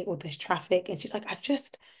running late or there's traffic. And she's like, I've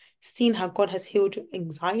just seen how God has healed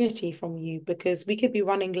anxiety from you because we could be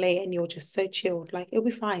running late and you're just so chilled. Like, it'll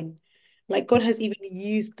be fine. Like, God has even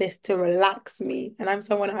used this to relax me. And I'm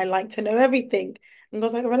someone I like to know everything. And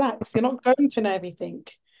God's like, relax, you're not going to know everything.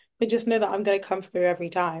 But just know that I'm going to come through every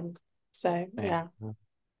time. So, yeah. Amen.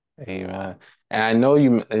 Amen. And I know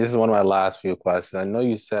you, this is one of my last few questions. I know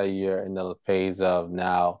you said you're in the phase of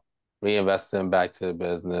now reinvesting back to the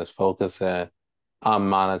business, focusing on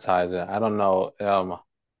monetizing. I don't know,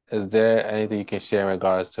 is there anything you can share in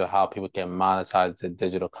regards to how people can monetize the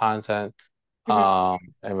digital content, Mhm,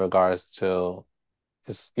 in regards to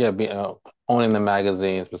just, yeah, owning the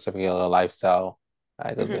magazine, specifically a lifestyle mhm.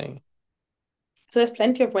 magazine? So there's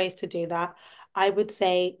plenty of ways to do that. I would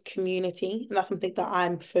say community, and that's something that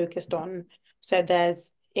I'm focused on. So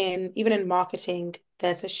there's in even in marketing,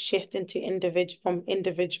 there's a shift into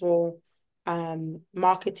individual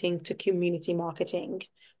marketing to community marketing.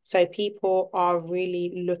 So people are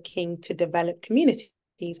really looking to develop communities,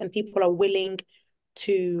 and people are willing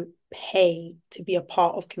to pay to be a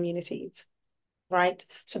part of communities, right?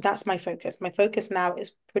 So that's my focus. My focus now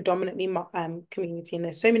is predominantly community, and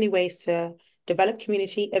there's so many ways to develop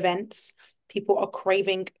community events. People are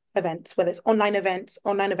craving events, whether it's online events.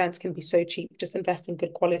 Online events can be so cheap. Just invest in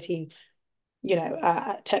good quality,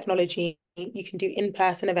 technology. You can do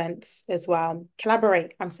in-person events as well.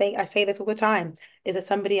 Collaborate. I say this all the time. Is there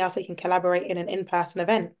somebody else that you can collaborate in an in-person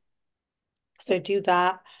event? So do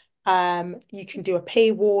that. You can do a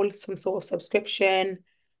paywall, some sort of subscription.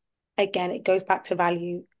 Again, it goes back to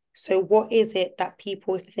value. So what is it that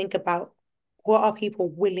people have to think about? What are people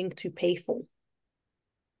willing to pay for?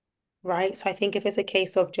 Right. So I think if it's a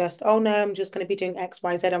case of just, oh no, I'm just going to be doing X,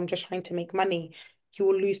 Y, Z, I'm just trying to make money, you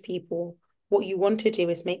will lose people. What you want to do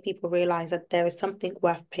is make people realize that there is something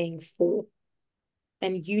worth paying for,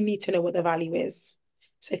 and you need to know what the value is.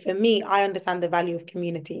 So for me, I understand the value of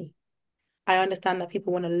community. I understand that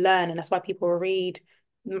people want to learn, and that's why people read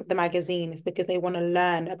the magazine, is because they want to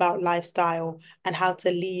learn about lifestyle and how to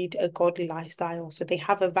lead a godly lifestyle. So they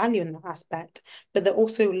have a value in that aspect, but they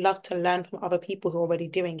also love to learn from other people who are already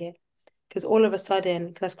doing it. Because all of a sudden,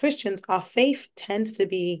 because as Christians, our faith tends to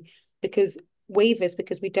be because wavers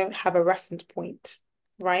because we don't have a reference point,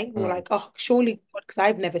 right? We're Mm, like, oh, surely God, because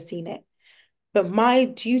I've never seen it. But my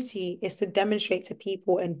duty is to demonstrate to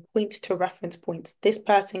people and point to reference points. This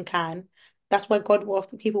person can. That's why God will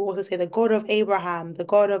often, people also say the God of Abraham, the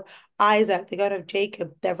God of Isaac, the God of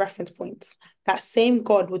Jacob, they're reference points. That same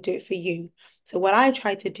God will do it for you. So what I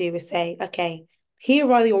try to do is say, okay, here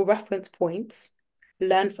are your reference points,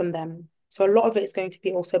 learn from them. So a lot of it is going to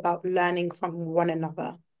be also about learning from one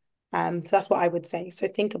another. So that's what I would say. So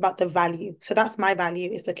think about the value. So that's my value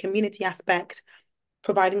is the community aspect,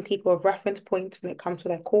 providing people with reference points when it comes to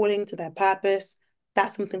their calling, to their purpose.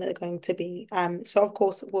 That's something that they're going to be. So of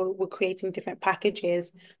course, we're creating different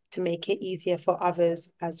packages to make it easier for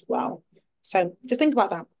others as well. So just think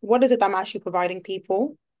about that. What is it that I'm actually providing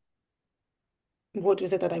people? What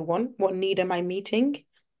is it that I want? What need am I meeting?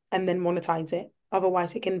 And then monetize it.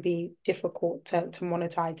 Otherwise, it can be difficult to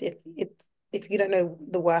monetize if you don't know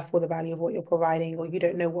the worth or the value of what you're providing, or you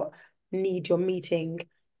don't know what need you're meeting,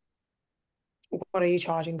 what are you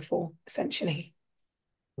charging for, essentially?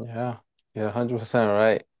 yeah, yeah, 100%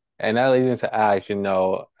 right. And that leads into ask, as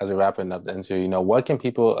we're wrapping up the interview, what can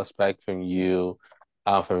people expect from you,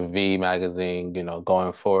 for V Magazine,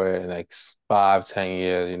 going forward in like 5, 10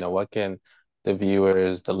 years? What can the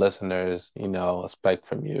viewers, the listeners, expect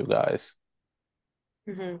from you guys?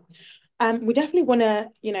 Mhm. We definitely want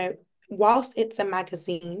to, whilst it's a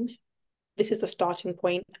magazine, this is the starting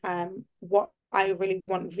point. What I really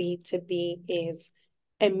want V to be is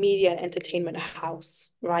a media and entertainment house,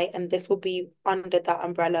 right? And this will be under that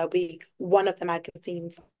umbrella, be one of the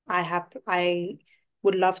magazines. I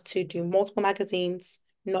would love to do multiple magazines,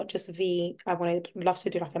 not just V. I would love to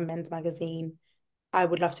do like a men's magazine. I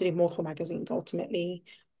would love to do multiple magazines ultimately.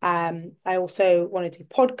 I also want to do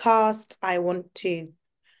podcasts. I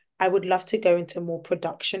would love to go into a more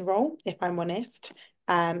production role, if I'm honest,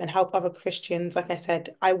 and help other Christians. Like I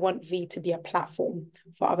said, I want V to be a platform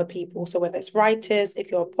for other people. So whether it's writers, if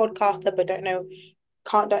you're a podcaster but don't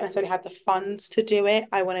necessarily have the funds to do it,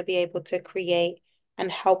 I want to be able to create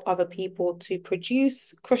and help other people to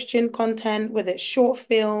produce Christian content, whether it's short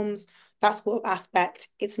films, that sort of aspect.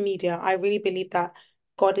 It's media. I really believe that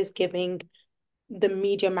God is giving the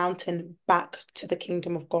media mountain back to the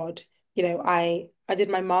kingdom of God. I did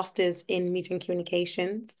my master's in media and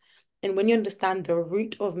communications, and when you understand the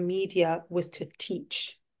root of media was to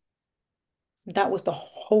teach, that was the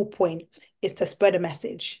whole point, is to spread a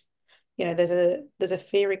message. There's a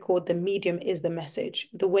theory called the medium is the message.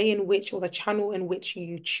 The way in which, or the channel in which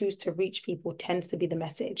you choose to reach people tends to be the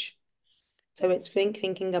message. So it's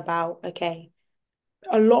thinking about, okay,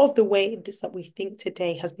 a lot of the way this that we think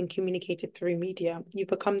today has been communicated through media. You've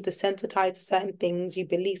become desensitized to certain things. You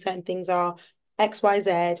believe certain things are X, Y,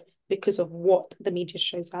 Z because of what the media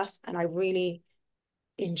shows us. And I really,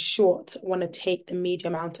 in short, want to take the media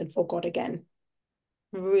mountain for God again.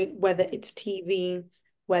 Whether it's TV,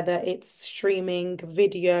 whether it's streaming,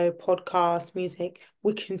 video, podcast, music,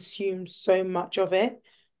 we consume so much of it.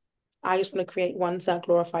 I just want to create ones that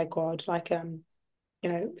glorify God, like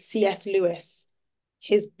C.S. Lewis.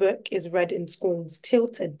 His book is read in schools till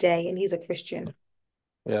today, and he's a Christian,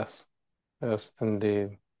 Yes, yes,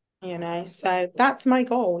 indeed. So that's my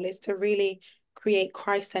goal is to really create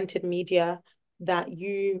Christ-centered media that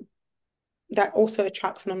that also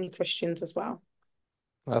attracts non-Christians as well.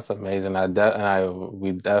 That's amazing.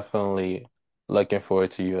 We definitely looking forward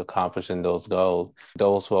to you accomplishing those goals.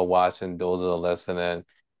 Those who are watching, those who are listening,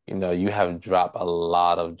 you have dropped a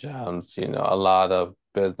lot of gems, a lot of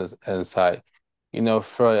business insight.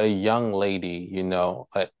 For a young lady,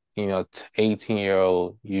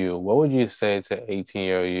 18-year-old you, what would you say to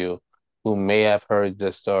 18-year-old you who may have heard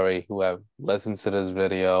this story, who have listened to this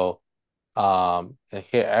video, and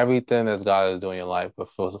hear everything that God is doing in your life, but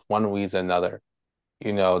for one reason or another?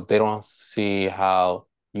 They don't see how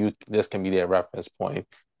this can be their reference point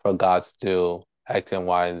for God to do X and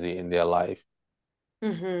Y and Z in their life.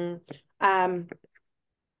 Hmm. Um,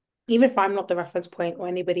 Even if I'm not the reference point or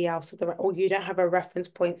anybody else, or you don't have a reference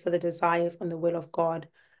point for the desires and the will of God,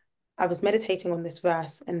 I was meditating on this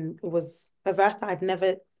verse, and it was a verse that I've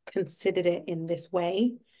never considered it in this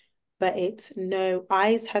way, but it's no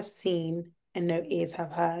eyes have seen and no ears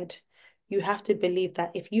have heard. You have to believe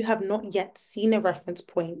that if you have not yet seen a reference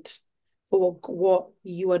point for what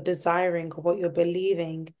you are desiring or what you're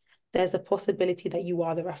believing, there's a possibility that you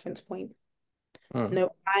are the reference point. Mm.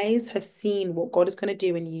 No eyes have seen what God is going to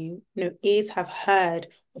do in you. No ears have heard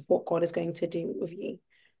of what God is going to do with you.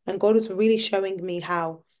 And God was really showing me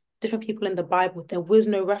how different people in the Bible, there was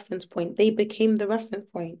no reference point. They became the reference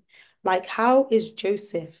point. Like, how is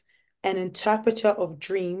Joseph an interpreter of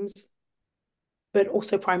dreams, but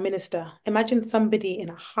also prime minister? Imagine somebody in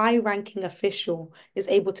a high-ranking official is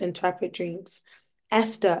able to interpret dreams.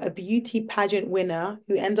 Esther, a beauty pageant winner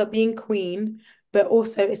who ends up being queen, but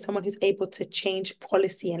also is someone who's able to change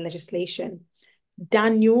policy and legislation.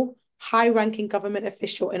 Daniel, high-ranking government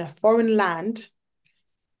official in a foreign land,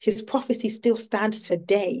 his prophecy still stands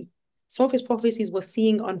today. Some of his prophecies we're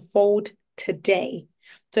seeing unfold today.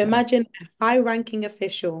 So Yeah. imagine a high-ranking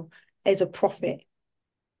official as a prophet.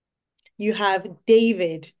 You have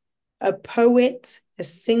David, a poet, a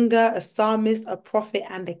singer, a psalmist, a prophet,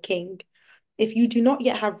 and a king. If you do not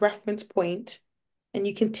yet have reference point, and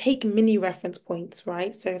you can take mini reference points,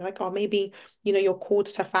 right? So like, oh, maybe, you're called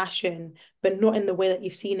to fashion, but not in the way that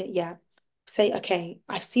you've seen it yet. Say, okay,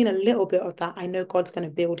 I've seen a little bit of that. I know God's going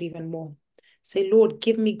to build even more. Say, Lord,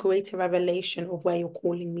 give me greater revelation of where you're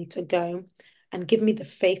calling me to go and give me the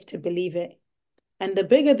faith to believe it. And the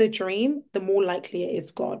bigger the dream, the more likely it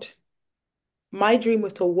is God. My dream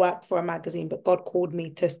was to work for a magazine, but God called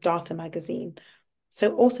me to start a magazine.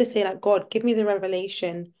 So also say like, God, give me the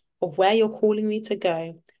revelation of where you're calling me to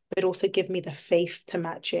go, but also give me the faith to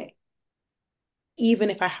match it.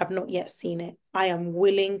 Even if I have not yet seen it, I am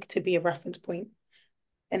willing to be a reference point.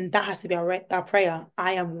 And that has to be our prayer.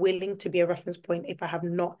 I am willing to be a reference point if I have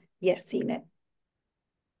not yet seen it.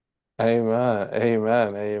 Amen.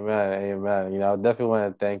 Amen. Amen. Amen. I definitely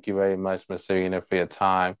want to thank you very much, Miss Serena, for your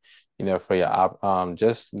time, for your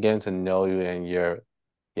just getting to know you and your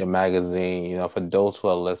magazine. For those who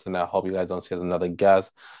are listening, I hope you guys don't see as another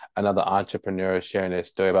guest, another entrepreneur sharing their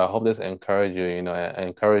story. But I hope this encourage you, and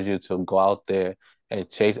encourage you to go out there and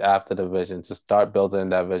chase after the vision, to start building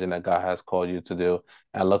that vision that God has called you to do.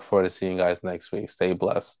 And I look forward to seeing you guys next week. Stay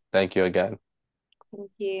blessed. Thank you again.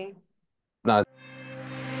 Thank you. Now,